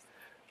 right?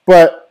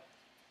 But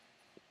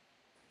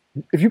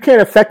if you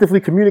can't effectively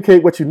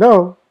communicate what you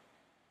know,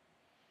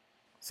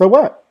 so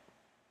what?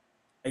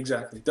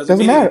 Exactly. It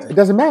doesn't matter. Anything. It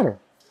doesn't matter.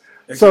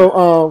 Exactly.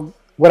 So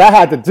what I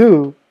had to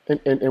do,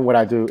 and what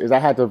I do, is I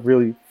had to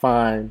really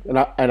find,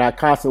 and I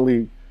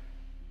constantly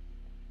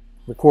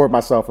record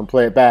myself and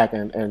play it back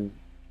and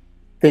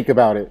think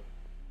about it,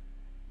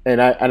 and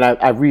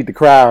I read the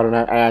crowd, and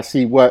I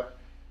see what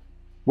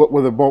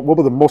were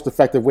the most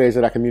effective ways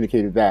that I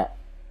communicated that.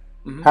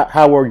 Mm-hmm.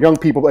 How were young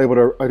people able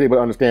to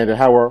understand it?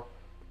 How were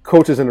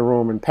coaches in the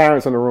room and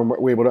parents in the room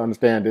were able to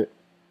understand it?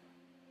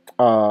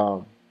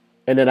 And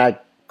then I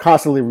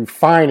constantly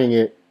refining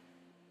it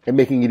and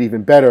making it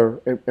even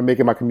better, and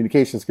making my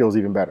communication skills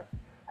even better,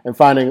 and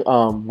finding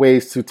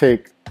ways to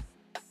take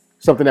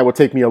something that would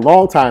take me a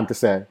long time to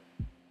say,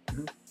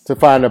 to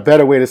find a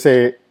better way to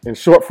say it in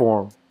short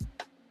form,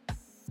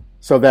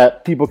 so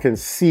that people can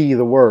see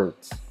the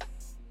words.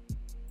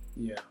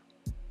 Yeah.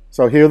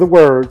 So hear the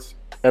words,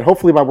 and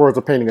hopefully my words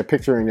are painting a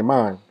picture in your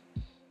mind.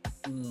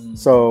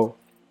 So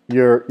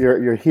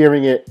you're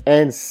hearing it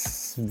and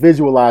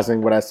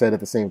visualizing what I said at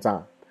the same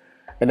time.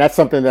 And that's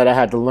something that I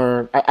had to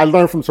learn. I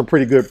learned from some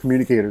pretty good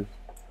communicators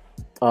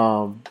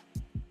how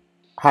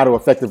to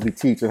effectively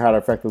teach and how to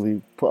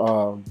effectively,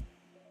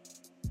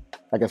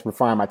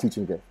 refine my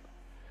teaching gift.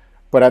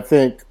 But I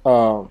think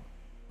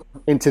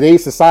in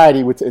today's society,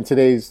 in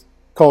today's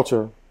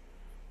culture,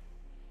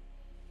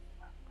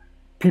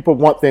 people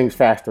want things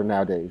faster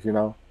nowadays. They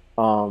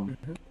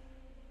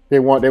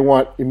want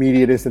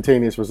immediate,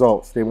 instantaneous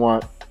results. They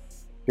want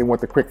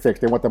the quick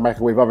fix. They want the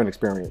microwave oven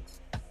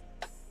experience.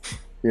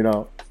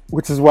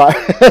 Which is why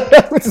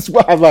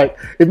I'm like,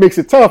 it makes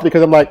it tough,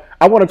 because I'm like,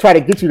 I want to try to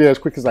get you there as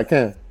quick as I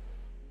can.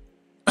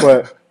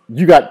 But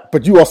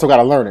you also got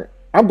to learn it.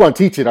 I'm going to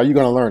teach it. Are you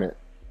going to learn it?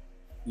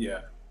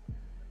 Yeah.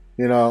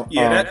 Yeah.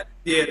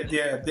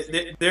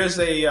 There's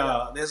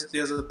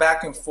a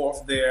back and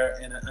forth there,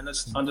 and an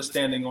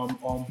understanding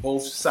on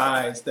both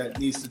sides that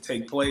needs to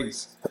take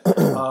place.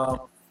 It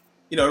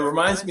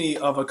reminds me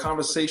of a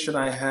conversation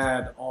I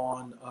had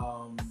on.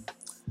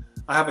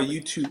 I have a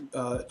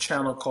YouTube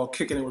channel called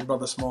Kicking It with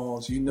Brother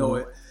Smalls. You know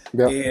it.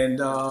 Yep. And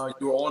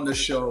you were on the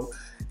show.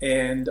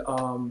 And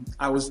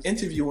I was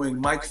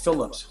interviewing Mike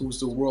Phillips, who's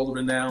the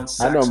world-renowned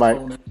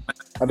saxophone.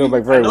 I know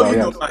Mike very well. You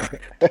know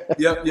Mike.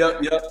 Yep.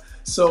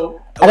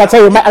 So I gotta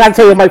tell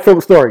you Mike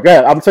Phillips' story. Go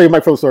ahead. I'm gonna tell you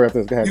Mike Phillips' story after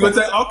this. Go ahead. You want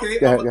to say okay?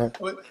 Go ahead.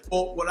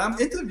 Well, when I'm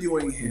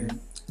interviewing him,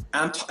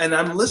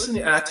 I'm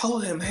listening, and I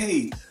told him,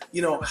 hey,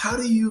 how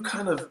do you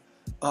kind of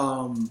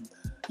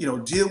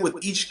deal with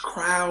each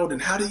crowd,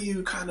 and how do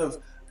you kind of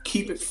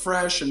keep it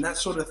fresh and that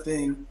sort of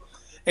thing?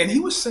 And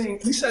he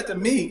said to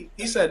me,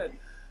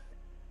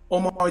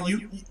 Omar,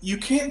 you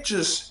can't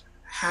just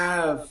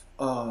have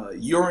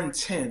your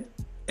intent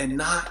and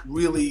not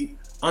really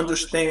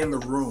understand the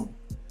room.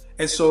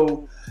 And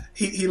so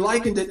he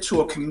likened it to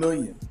a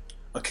chameleon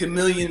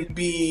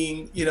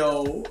being,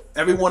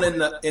 everyone in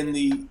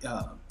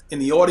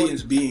the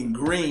audience being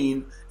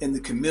green, and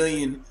the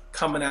chameleon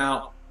coming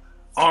out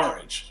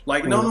orange.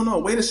 Like, no,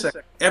 wait a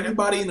second.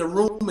 Everybody in the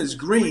room is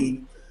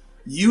green.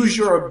 Use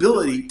your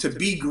ability to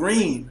be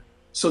green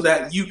so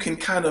that you can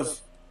kind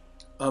of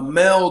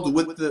meld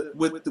with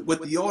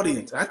the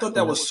audience. I thought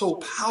that was so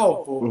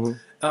powerful,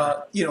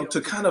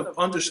 to kind of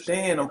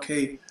understand,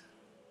 okay,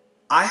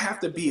 I have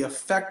to be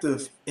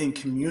effective in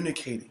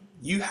communicating.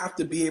 You have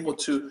to be able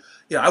to,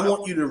 I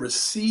want you to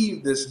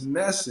receive this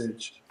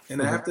message, and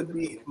I have to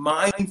be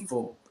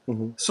mindful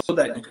so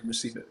that you can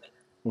receive it.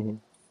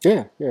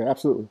 Yeah,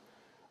 absolutely.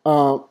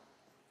 I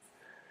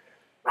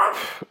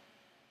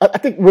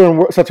think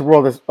we're in such a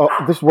world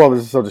this world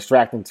is so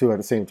distracting too at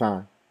the same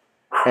time.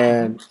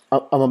 And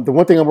the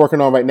one thing I'm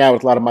working on right now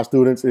with a lot of my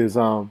students is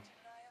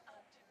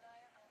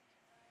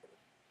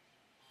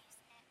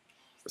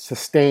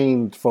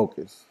sustained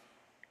focus.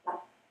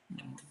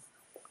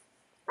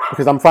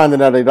 Because I'm finding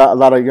that a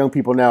lot of young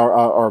people now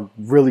are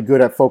really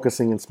good at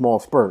focusing in small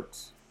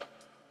spurts.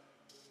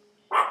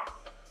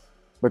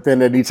 But then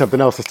they need something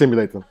else to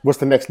stimulate them. What's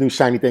the next new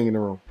shiny thing in the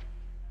room?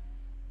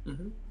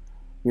 Mm-hmm.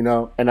 You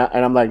know, and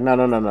I'm like,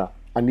 no.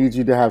 I need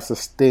you to have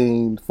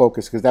sustained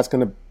focus because that's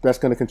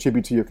gonna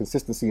contribute to your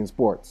consistency in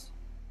sports.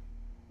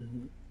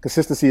 Mm-hmm.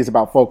 Consistency is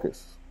about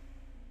focus.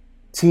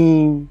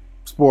 Team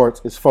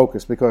sports is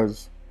focus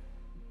because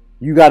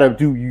you gotta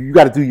do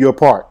your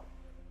part.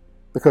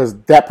 Because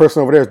that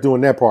person over there is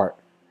doing their part.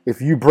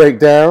 If you break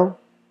down,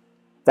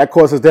 that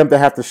causes them to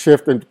have to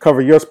shift and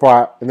cover your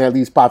spot, and then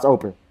leave spots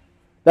open.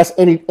 That's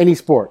any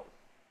sport.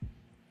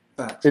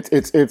 Facts.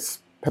 It's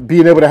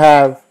being able to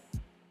have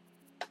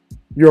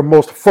your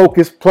most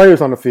focused players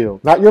on the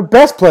field, not your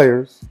best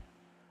players.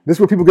 This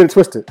is where people get it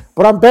twisted.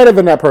 But I'm better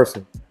than that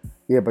person.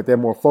 Yeah, but they're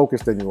more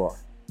focused than you are.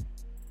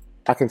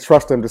 I can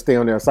trust them to stay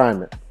on their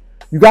assignment.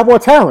 You got more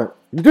talent.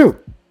 You do.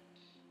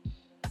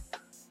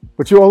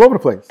 But you're all over the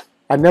place.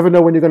 I never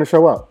know when you're going to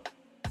show up.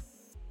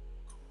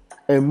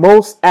 And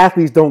most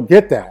athletes don't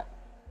get that.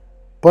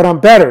 But I'm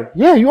better.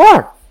 Yeah, you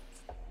are.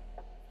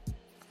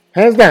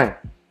 Hands down.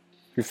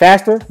 You're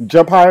faster. You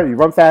jump higher. You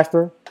run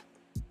faster.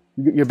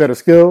 You're better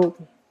skilled.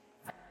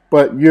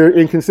 But you're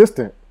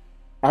inconsistent.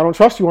 I don't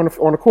trust you on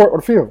the court or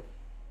the field.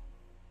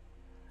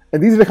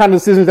 And these are the kind of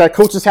decisions that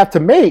coaches have to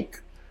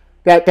make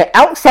that the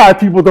outside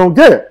people don't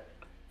get it.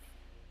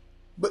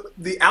 But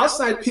the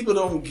outside people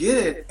don't get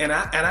it, and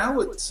I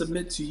would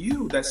submit to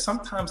you that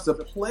sometimes the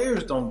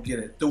players don't get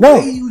it. The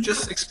way you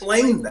just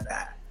explained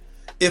that.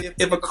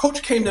 If a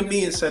coach came to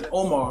me and said,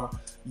 Omar,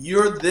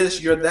 you're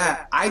this, you're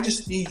that, I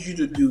just need you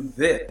to do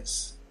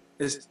this.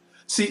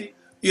 Instead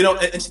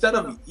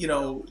of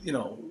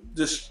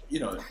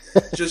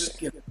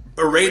just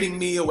berating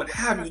me or what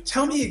have you,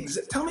 tell me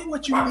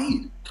what you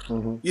need.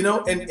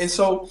 Mm-hmm. And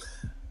so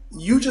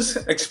you just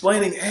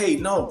explaining, hey,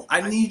 no,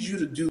 I need you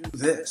to do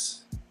this.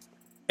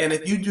 And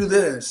if you do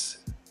this,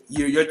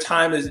 your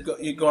time is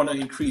going to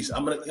increase.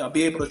 I'll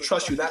be able to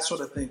trust you, that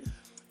sort of thing.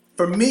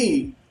 For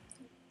me,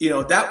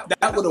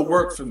 that would have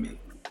worked for me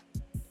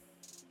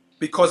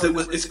because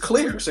it's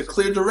clear. It's a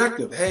clear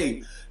directive.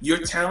 Hey, you're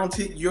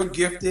talented, you're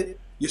gifted,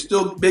 you're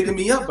still bigging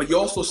me up, but you're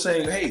also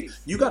saying, hey,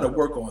 you got to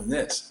work on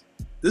this.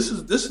 This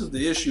is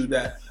the issue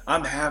that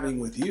I'm having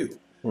with you.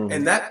 Mm-hmm.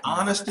 And that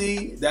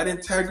honesty, that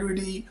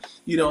integrity,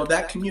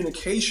 that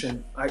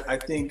communication, I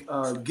think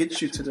gets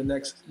you to the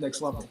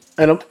next level.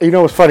 And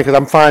it's funny because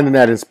I'm finding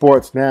that in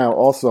sports now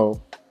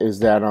also is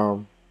that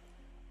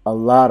a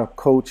lot of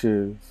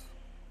coaches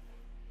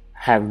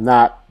have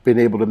not been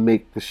able to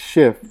make the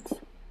shift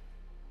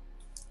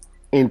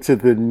into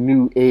the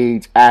new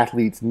age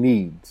athletes'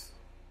 needs.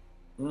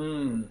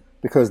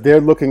 Because they're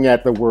looking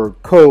at the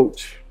word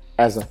coach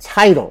as a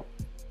title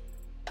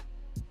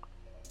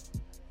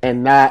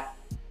and not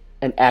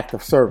an act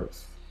of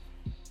service.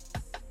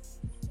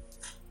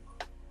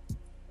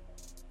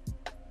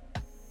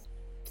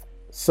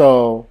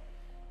 So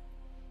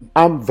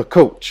I'm the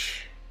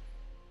coach.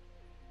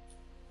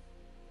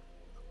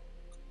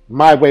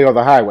 My way or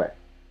the highway.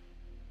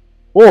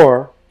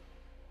 Or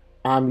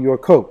I'm your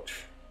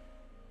coach.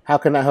 How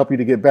can I help you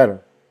to get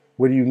better?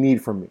 What do you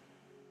need from me?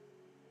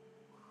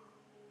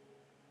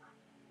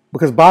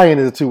 Because buy-in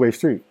is a two-way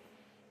street.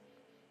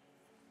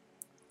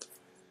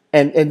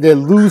 And they're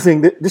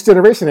losing. This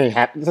generation ain't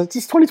happening. It's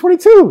just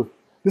 2022.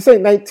 This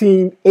ain't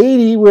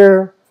 1980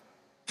 where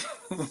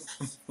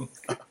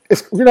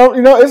it's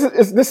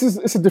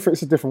it's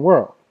a different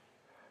world.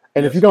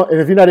 And if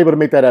you're not able to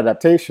make that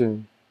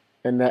adaptation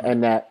and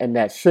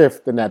that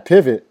shift and that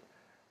pivot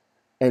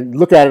and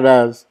look at it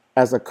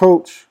as a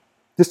coach,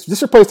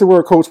 just replace the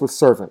word coach with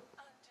servant.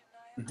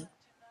 Mm-hmm.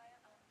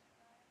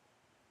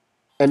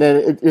 And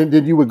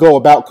then you would go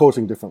about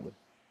coaching differently.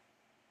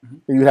 Mm-hmm.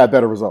 And you'd have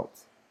better results.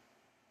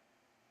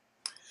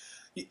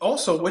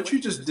 Also, what you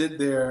just did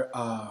there,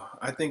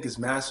 I think, is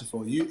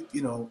masterful.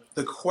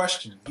 The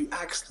question. You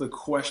asked the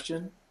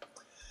question,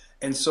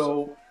 and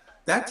so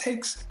that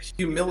takes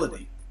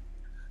humility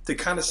to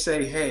kind of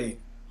say, "Hey,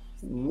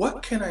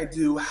 what can I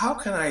do? How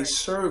can I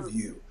serve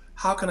you?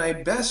 How can I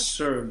best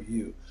serve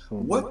you?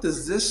 Mm-hmm. What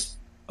does this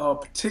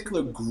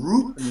particular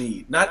group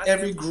need?" Not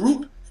every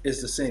group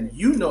is the same.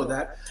 You know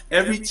that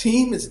every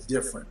team is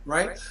different,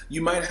 right?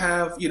 You might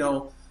have,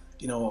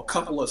 a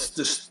couple of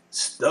just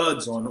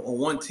studs on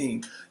one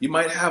team. You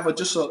might have a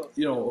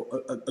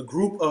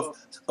group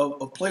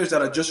of players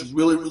that are just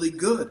really, really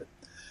good.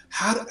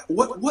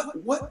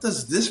 What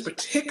does this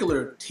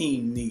particular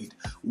team need?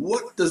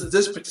 What does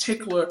this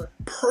particular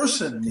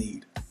person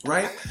need?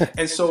 Right?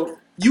 And so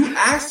you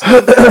ask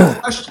that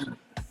question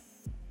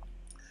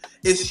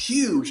is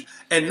huge,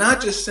 and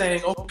not just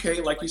saying,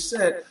 okay, like you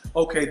said,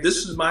 okay, this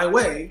is my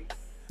way.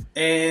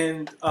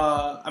 And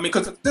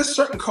because there's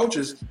certain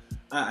coaches.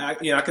 I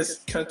can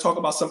kind of talk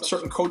about some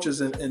certain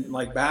coaches in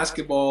like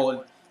basketball,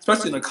 and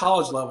especially in the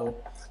college level,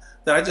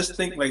 that I just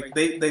think like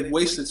they've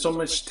wasted so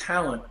much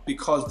talent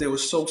because they were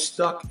so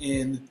stuck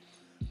in,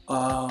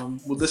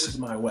 this is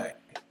my way.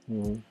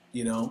 Mm-hmm.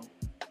 I'm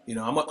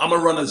gonna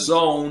run a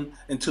zone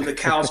until the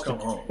cows come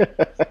home,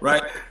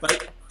 right?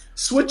 Like,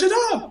 switch it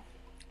up.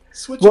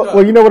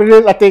 Well, you know what it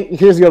is? I think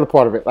here's the other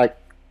part of it. Like,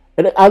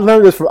 and I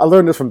learned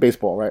this from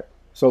baseball, right?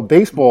 So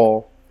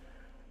baseball,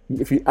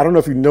 I don't know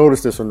if you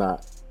noticed this or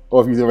not,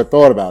 or if you've ever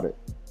thought about it,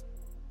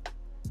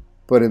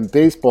 but in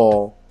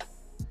baseball,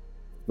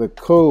 the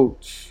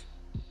coach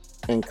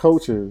and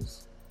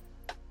coaches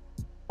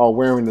are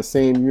wearing the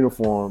same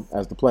uniform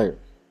as the players.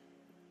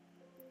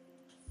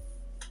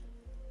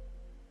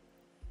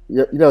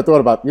 You never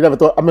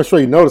thought. I'm sure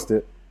you noticed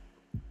it,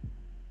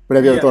 but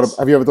have you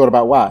ever thought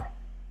about why?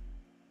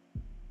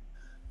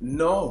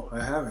 No,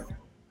 I haven't.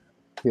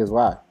 Here's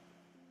why.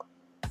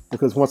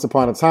 Because once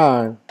upon a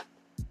time,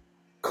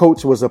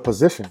 coach was a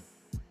position.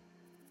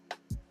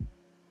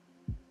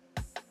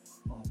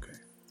 Okay.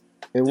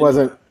 It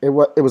wasn't. It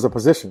was a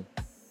position.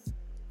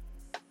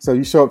 So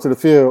you show up to the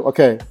field.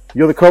 Okay,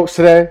 you're the coach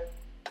today.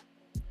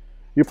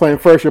 You're playing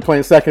first. You're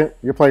playing second.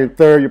 You're playing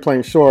third. You're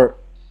playing short.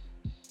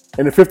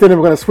 And the fifth inning,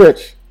 we're going to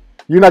switch.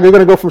 You're going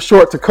to go from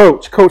short to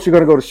coach. Coach, you're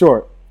going to go to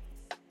short.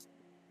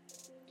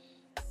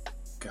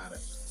 Got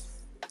it.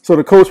 So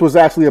the coach was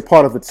actually a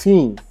part of the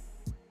team,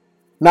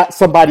 not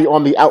somebody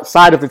on the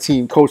outside of the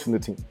team coaching the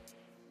team.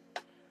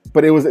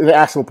 But it was an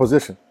actual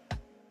position.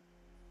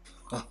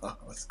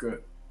 That's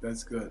good.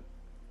 That's good.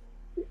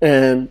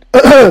 And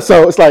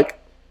so it's like,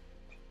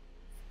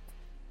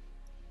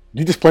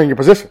 you're just playing your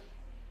position.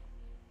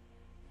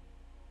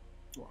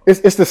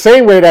 It's the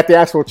same way that the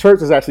actual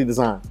church is actually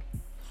designed.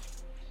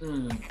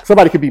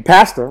 Somebody could be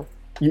pastor.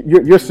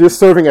 You're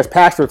serving as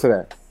pastor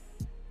today.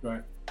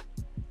 Right.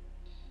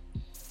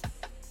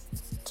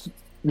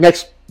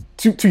 Next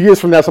 2 years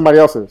from now, somebody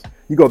else is.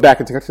 You go back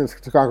into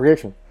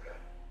congregation.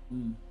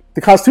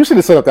 The Constitution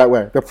is set up that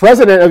way. The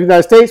president of the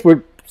United States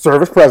would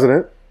serve as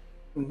president,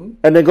 and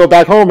then go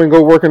back home and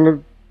go work in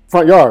the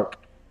front yard.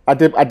 I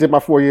did my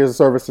 4 years of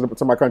service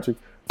to my country.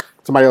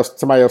 Somebody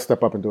else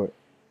step up and do it.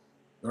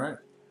 Right.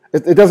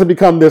 It doesn't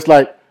become this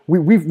like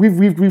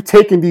we've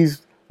taken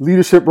these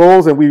leadership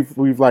roles and we've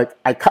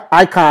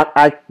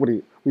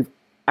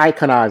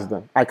iconized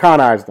them.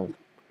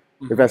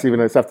 If that's even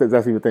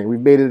a thing.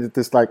 We've made it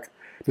this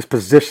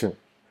position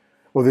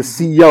or this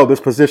CEO, this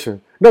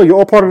position. No, you're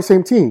all part of the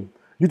same team.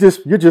 You're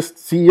just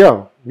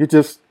CEO. You're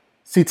just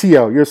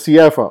CTO. You're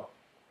CFO.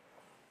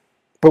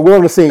 But we're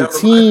on the same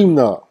team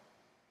though.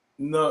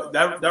 No,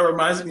 that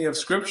reminds me of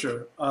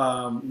scripture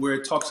where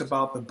it talks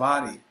about the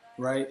body.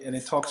 Right, and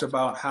it talks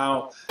about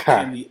how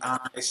can the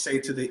eye say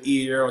to the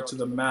ear, or to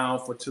the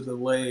mouth, or to the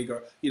leg,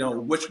 or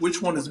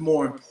which one is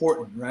more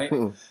important, right?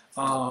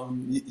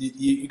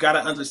 You got to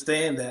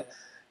understand that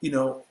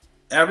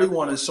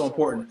everyone is so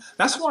important.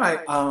 That's why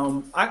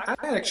I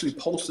actually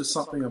posted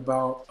something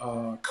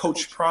about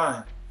Coach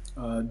Prime,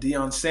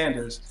 Deion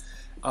Sanders,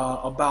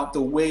 about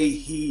the way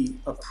he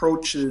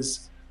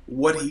approaches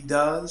what he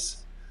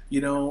does,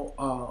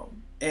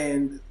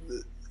 and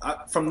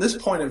from this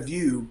point of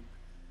view.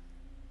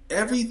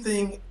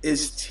 Everything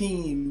is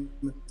team,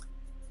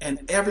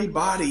 and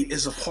everybody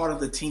is a part of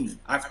the team.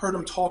 I've heard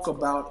him talk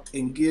about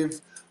and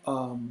give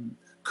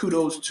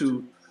kudos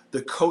to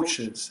the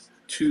coaches,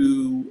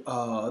 to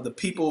the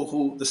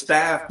people the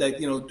staff that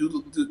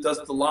does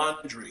the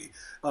laundry,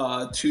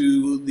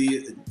 to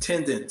the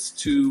attendants,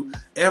 to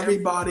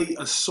everybody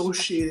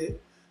associated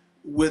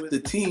with the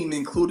team,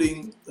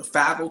 including the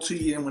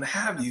faculty and what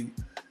have you.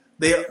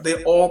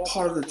 They're all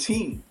part of the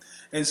team.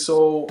 And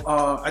so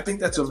I think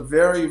that's a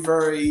very,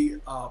 very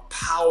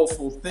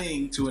powerful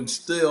thing to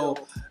instill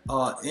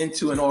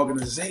into an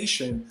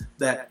organization,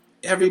 that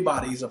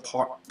everybody's a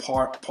part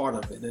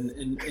of it,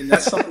 and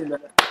that's something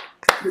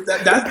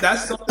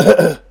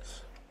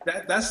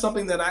that's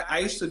something that I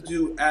used to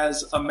do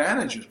as a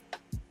manager.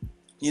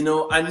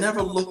 I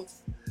never looked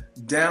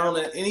down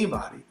at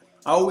anybody.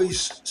 I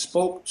always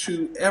spoke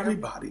to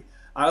everybody.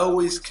 I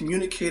always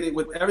communicated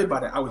with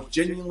everybody. I was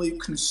genuinely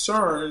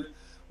concerned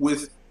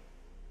with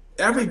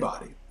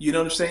everybody, you know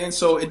what I'm saying?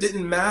 So it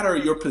didn't matter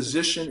your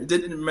position, it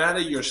didn't matter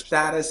your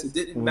status, it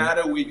didn't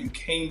matter where you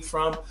came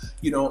from,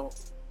 your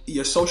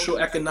social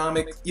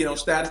economic,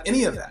 status,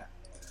 any of that.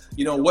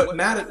 What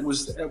mattered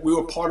was that we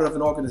were part of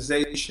an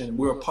organization,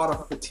 we were part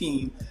of a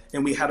team,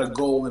 and we had a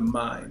goal in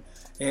mind.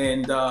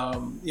 And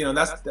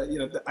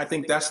I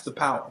think that's the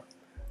power.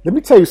 Let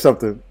me tell you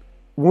something.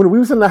 When we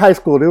was in the high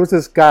school, there was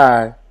this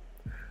guy,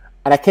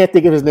 and I can't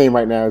think of his name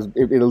right now.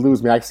 It'll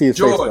lose me. I see his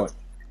face.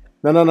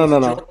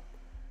 No.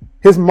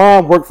 His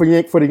mom worked for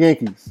the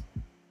Yankees.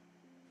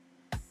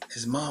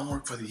 His mom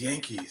worked for the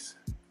Yankees.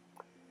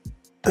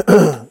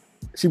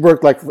 She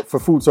worked for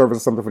food service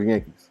or something for the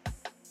Yankees.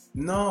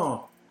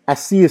 No. I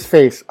see his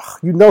face. Oh,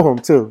 you know him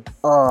too.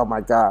 Oh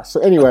my gosh. So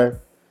anyway,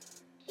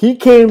 he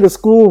came to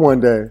school one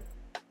day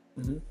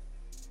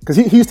because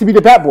he used to be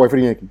the bat boy for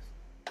the Yankees.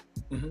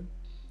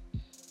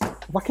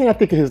 Why can't I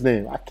think of his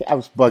name? I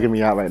was bugging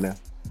me out right now.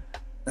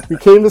 He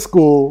came to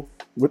school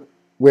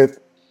with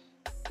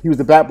he was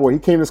the bat boy. He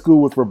came to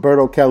school with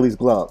Roberto Kelly's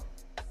glove.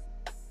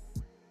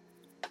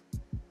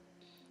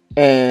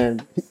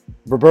 And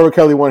Roberto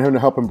Kelly wanted him to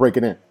help him break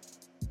it in.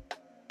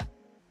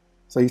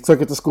 So he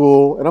took it to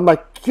school, and I'm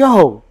like,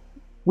 yo,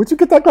 where'd you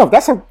get that glove?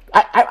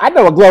 I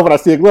know a glove when I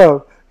see a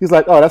glove. He's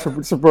like, oh, that's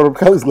Roberto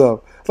Kelly's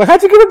glove. It's like,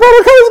 how'd you get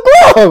Roberto Kelly's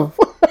glove?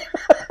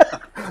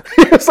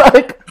 It's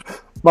like,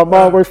 my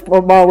mom works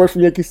for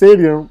Yankee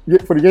Stadium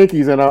for the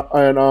Yankees, and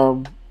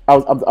I'm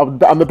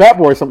the bat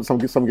boy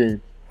some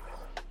game.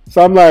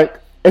 So I'm like,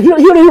 and he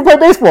don't even play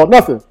baseball,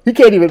 nothing. He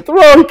can't even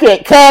throw, he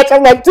can't catch.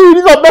 I'm like, dude,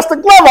 you gonna mess the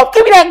glove up.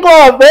 Give me that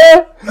glove,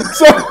 man.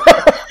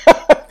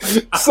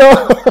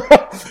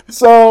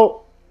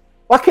 So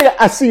why can't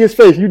I see his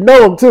face? You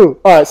know him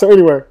too. All right, so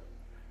anyway,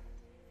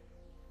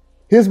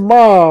 his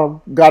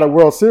mom got a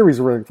World Series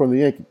ring from the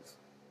Yankees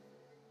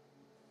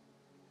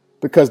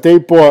because they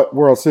bought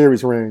World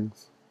Series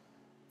rings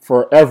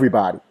for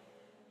everybody.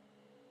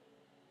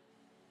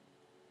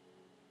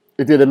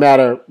 It didn't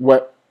matter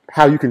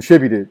how you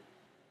contributed.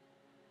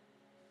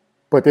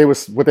 But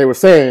what they were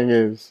saying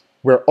is,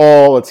 we're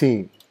all a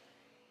team.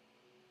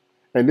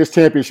 And this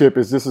championship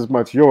is just as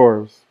much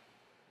yours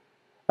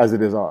as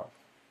it is ours.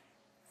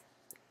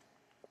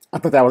 I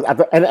thought that was,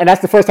 and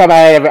that's the first time I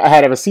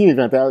had ever seen an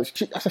event.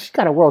 I said, she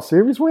got a World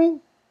Series ring?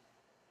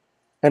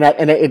 And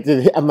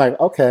I'm like,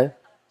 okay,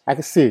 I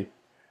can see.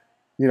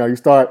 You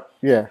start,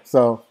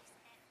 so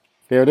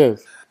there it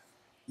is.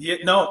 Yeah,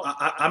 no,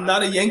 I'm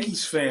not a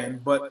Yankees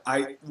fan, but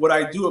what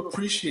I do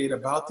appreciate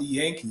about the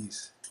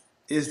Yankees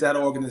is that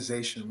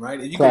organization, right?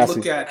 And you can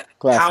look at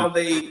how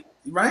they,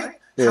 right?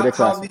 Yeah,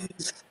 how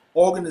these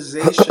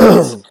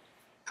organizations,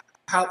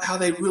 how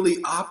they really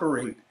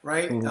operate,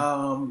 right?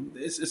 Mm-hmm.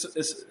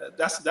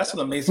 That's an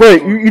amazing. Wait,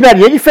 story. You're not a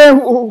Yankee fan?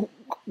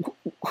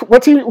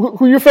 What team?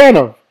 Who you a fan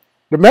of?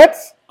 The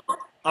Mets?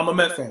 I'm a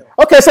Met fan.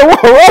 Okay, so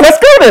let's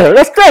go there.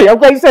 That's great. I'm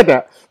glad you said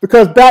that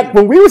because back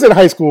when we was in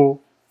high school,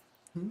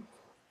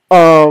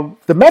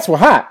 the Mets were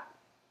hot.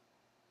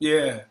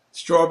 Yeah.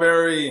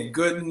 Strawberry and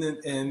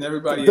Gooden and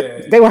everybody.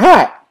 They were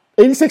hot.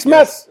 86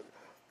 Mets.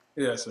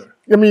 Yes, sir.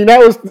 I mean,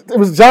 it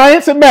was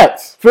Giants and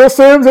Mets. Phil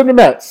Simms and the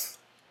Mets.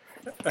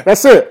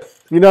 That's it.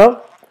 And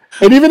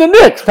even the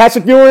Knicks,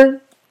 Patrick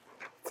Ewing.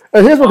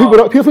 And here's what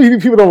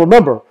people don't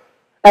remember.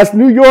 As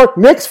New York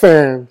Knicks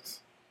fans,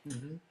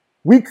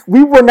 we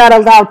were not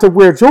allowed to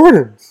wear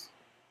Jordans.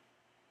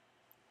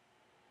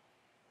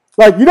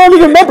 Like, you don't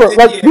even remember.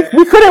 Like,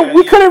 we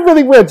couldn't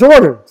really wear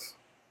Jordans.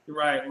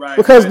 Right.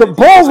 Because the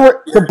Bulls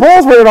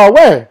were in our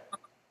way.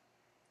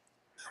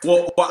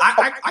 Well,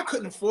 I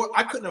couldn't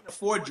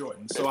afford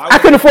Jordan, so I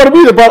couldn't afford them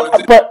either.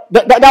 But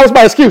that was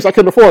my excuse. I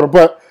couldn't afford them.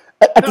 But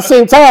at the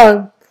same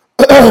time,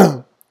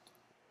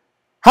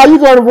 how you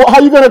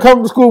gonna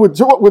come to school with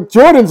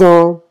Jordans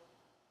on?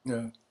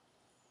 Yeah.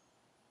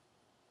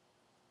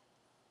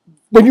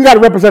 When you got to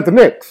represent the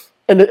Knicks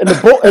and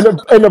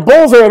the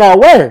Bulls are in our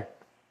way.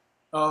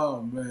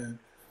 Oh man.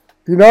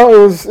 It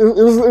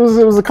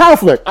was a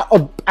conflict.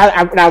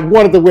 I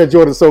wanted to wear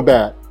Jordans so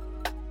bad,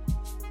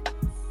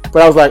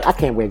 but I was like, I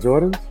can't wear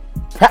Jordans.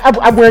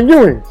 I'm wearing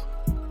Ewings.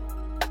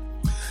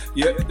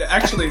 Yeah,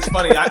 actually, it's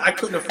funny. I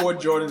couldn't afford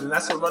Jordans, and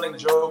that's a running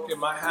joke in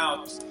my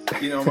house.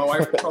 My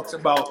wife talks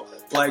about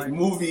like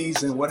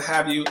movies and what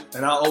have you,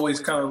 and I always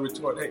kind of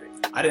retort, "Hey,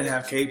 I didn't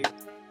have cable.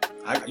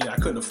 I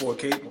couldn't afford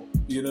cable.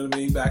 You know what I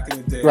mean? Back in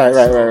the day." Right.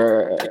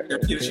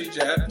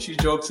 She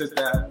jokes at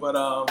that, but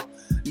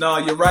no,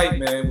 you're right,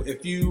 man.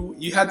 If you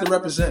had to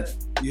represent,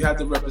 Had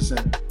to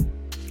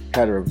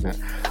represent.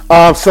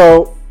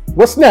 So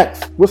what's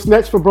next? What's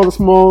next for Brother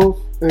Smalls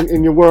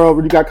in your world?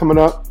 What you got coming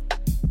up?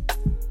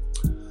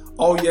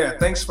 Oh yeah,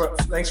 thanks for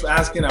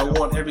asking. I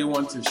want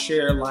everyone to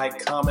share,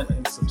 like, comment,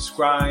 and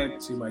subscribe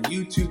to my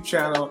YouTube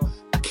channel,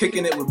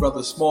 Kicking It with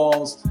Brother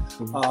Smalls.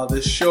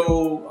 The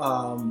show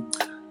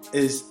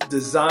is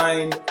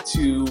designed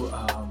to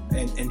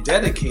and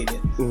dedicated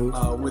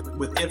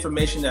with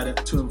information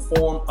to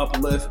inform,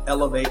 uplift,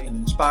 elevate, and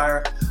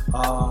inspire.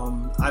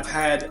 I've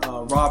had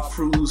Rob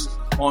Cruz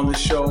on the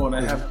show, and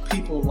I have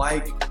people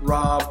like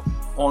Rob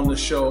on the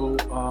show.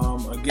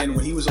 Again,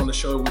 when he was on the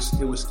show,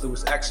 it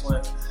was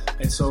excellent,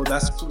 and so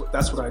that's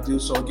what I do.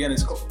 So again,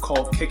 it's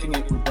called Kicking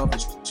It with Brother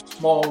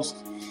Smalls,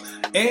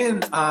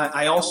 and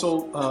I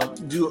also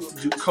do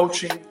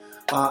coaching.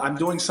 I'm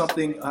doing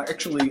something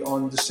actually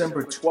on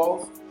December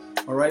 12th,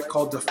 all right,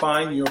 called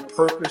Define Your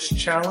Purpose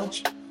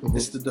Challenge.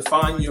 It's the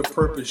Define Your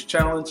Purpose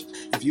Challenge.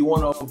 If you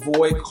want to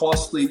avoid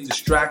costly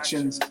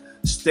distractions,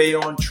 stay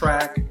on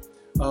track,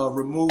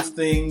 remove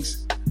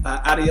things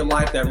out of your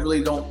life that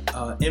really don't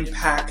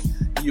impact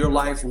your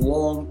life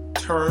long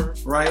term,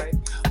 right?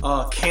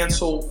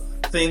 Cancel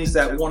things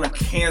that want to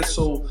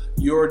cancel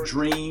your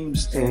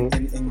dreams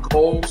and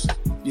goals.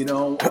 If you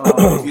don't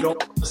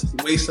want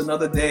to waste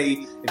another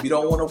day, if you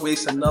don't want to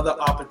waste another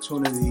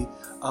opportunity,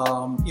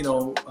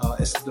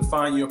 it's the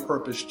Define Your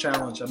Purpose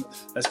Challenge.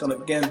 That's going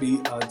to again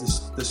be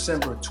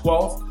December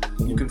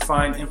 12th. You can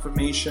find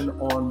information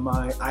on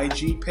my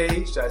IG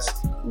page. That's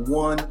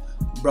One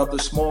Brother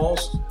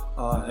Smalls.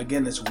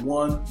 Again, it's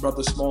One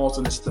Brother Smalls,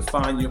 and it's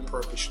Define Your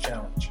Purpose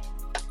Challenge.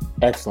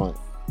 Excellent.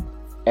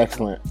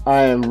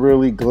 I am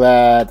really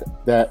glad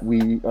that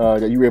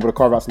that you were able to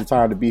carve out some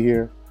time to be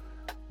here.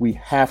 We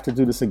have to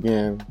do this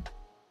again.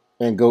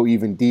 and go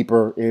even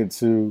deeper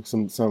into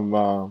some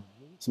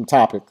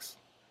topics.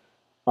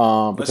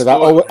 Because I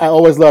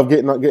always love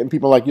getting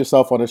people like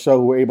yourself on the show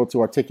who are able to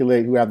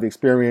articulate, who have the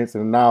experience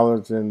and the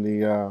knowledge and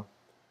the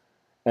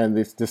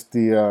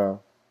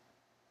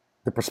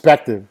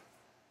perspective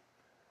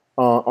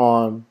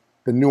on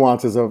the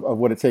nuances of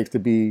what it takes to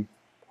be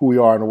who we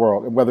are in the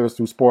world, and whether it's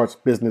through sports,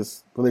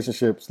 business,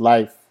 relationships,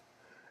 life.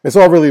 It's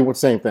all really the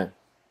same thing.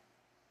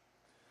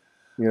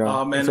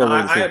 Man,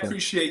 I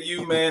appreciate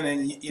you, man,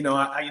 and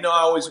I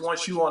always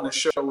want you on the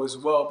show as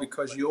well,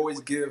 because you always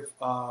give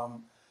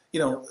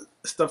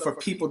stuff for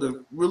people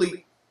to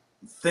really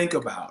think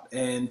about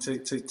and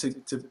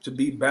to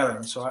be better.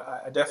 And so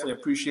I definitely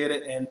appreciate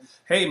it. And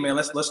hey, man,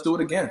 let's do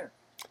it again.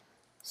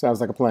 Sounds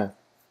like a plan.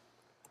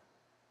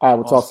 All right,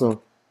 we'll talk soon.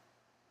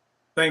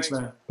 Thanks,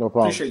 man. No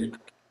problem. Appreciate you.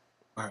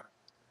 All right.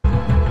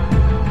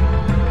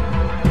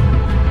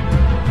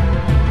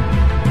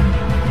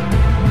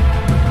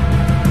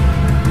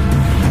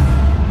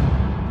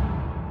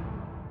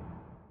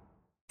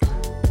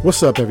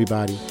 What's up,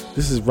 everybody?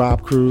 This is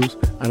Rob Cruz,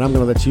 and I'm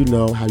going to let you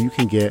know how you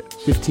can get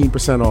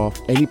 15% off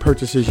any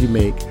purchases you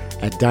make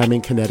at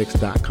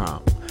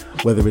DiamondKinetics.com.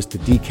 Whether it's the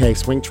DK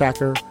Swing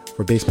Tracker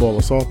for baseball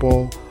or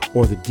softball,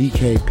 or the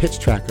DK Pitch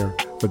Tracker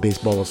for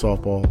baseball or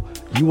softball,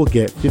 you will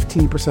get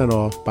 15%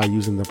 off by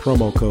using the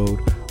promo code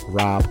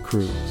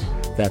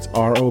ROBCRUZ. That's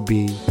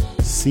ROBCREWS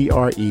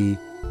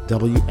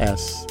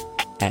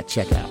at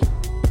checkout.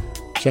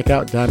 Check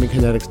out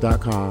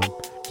DiamondKinetics.com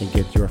and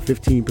get your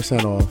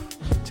 15%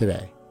 off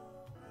today.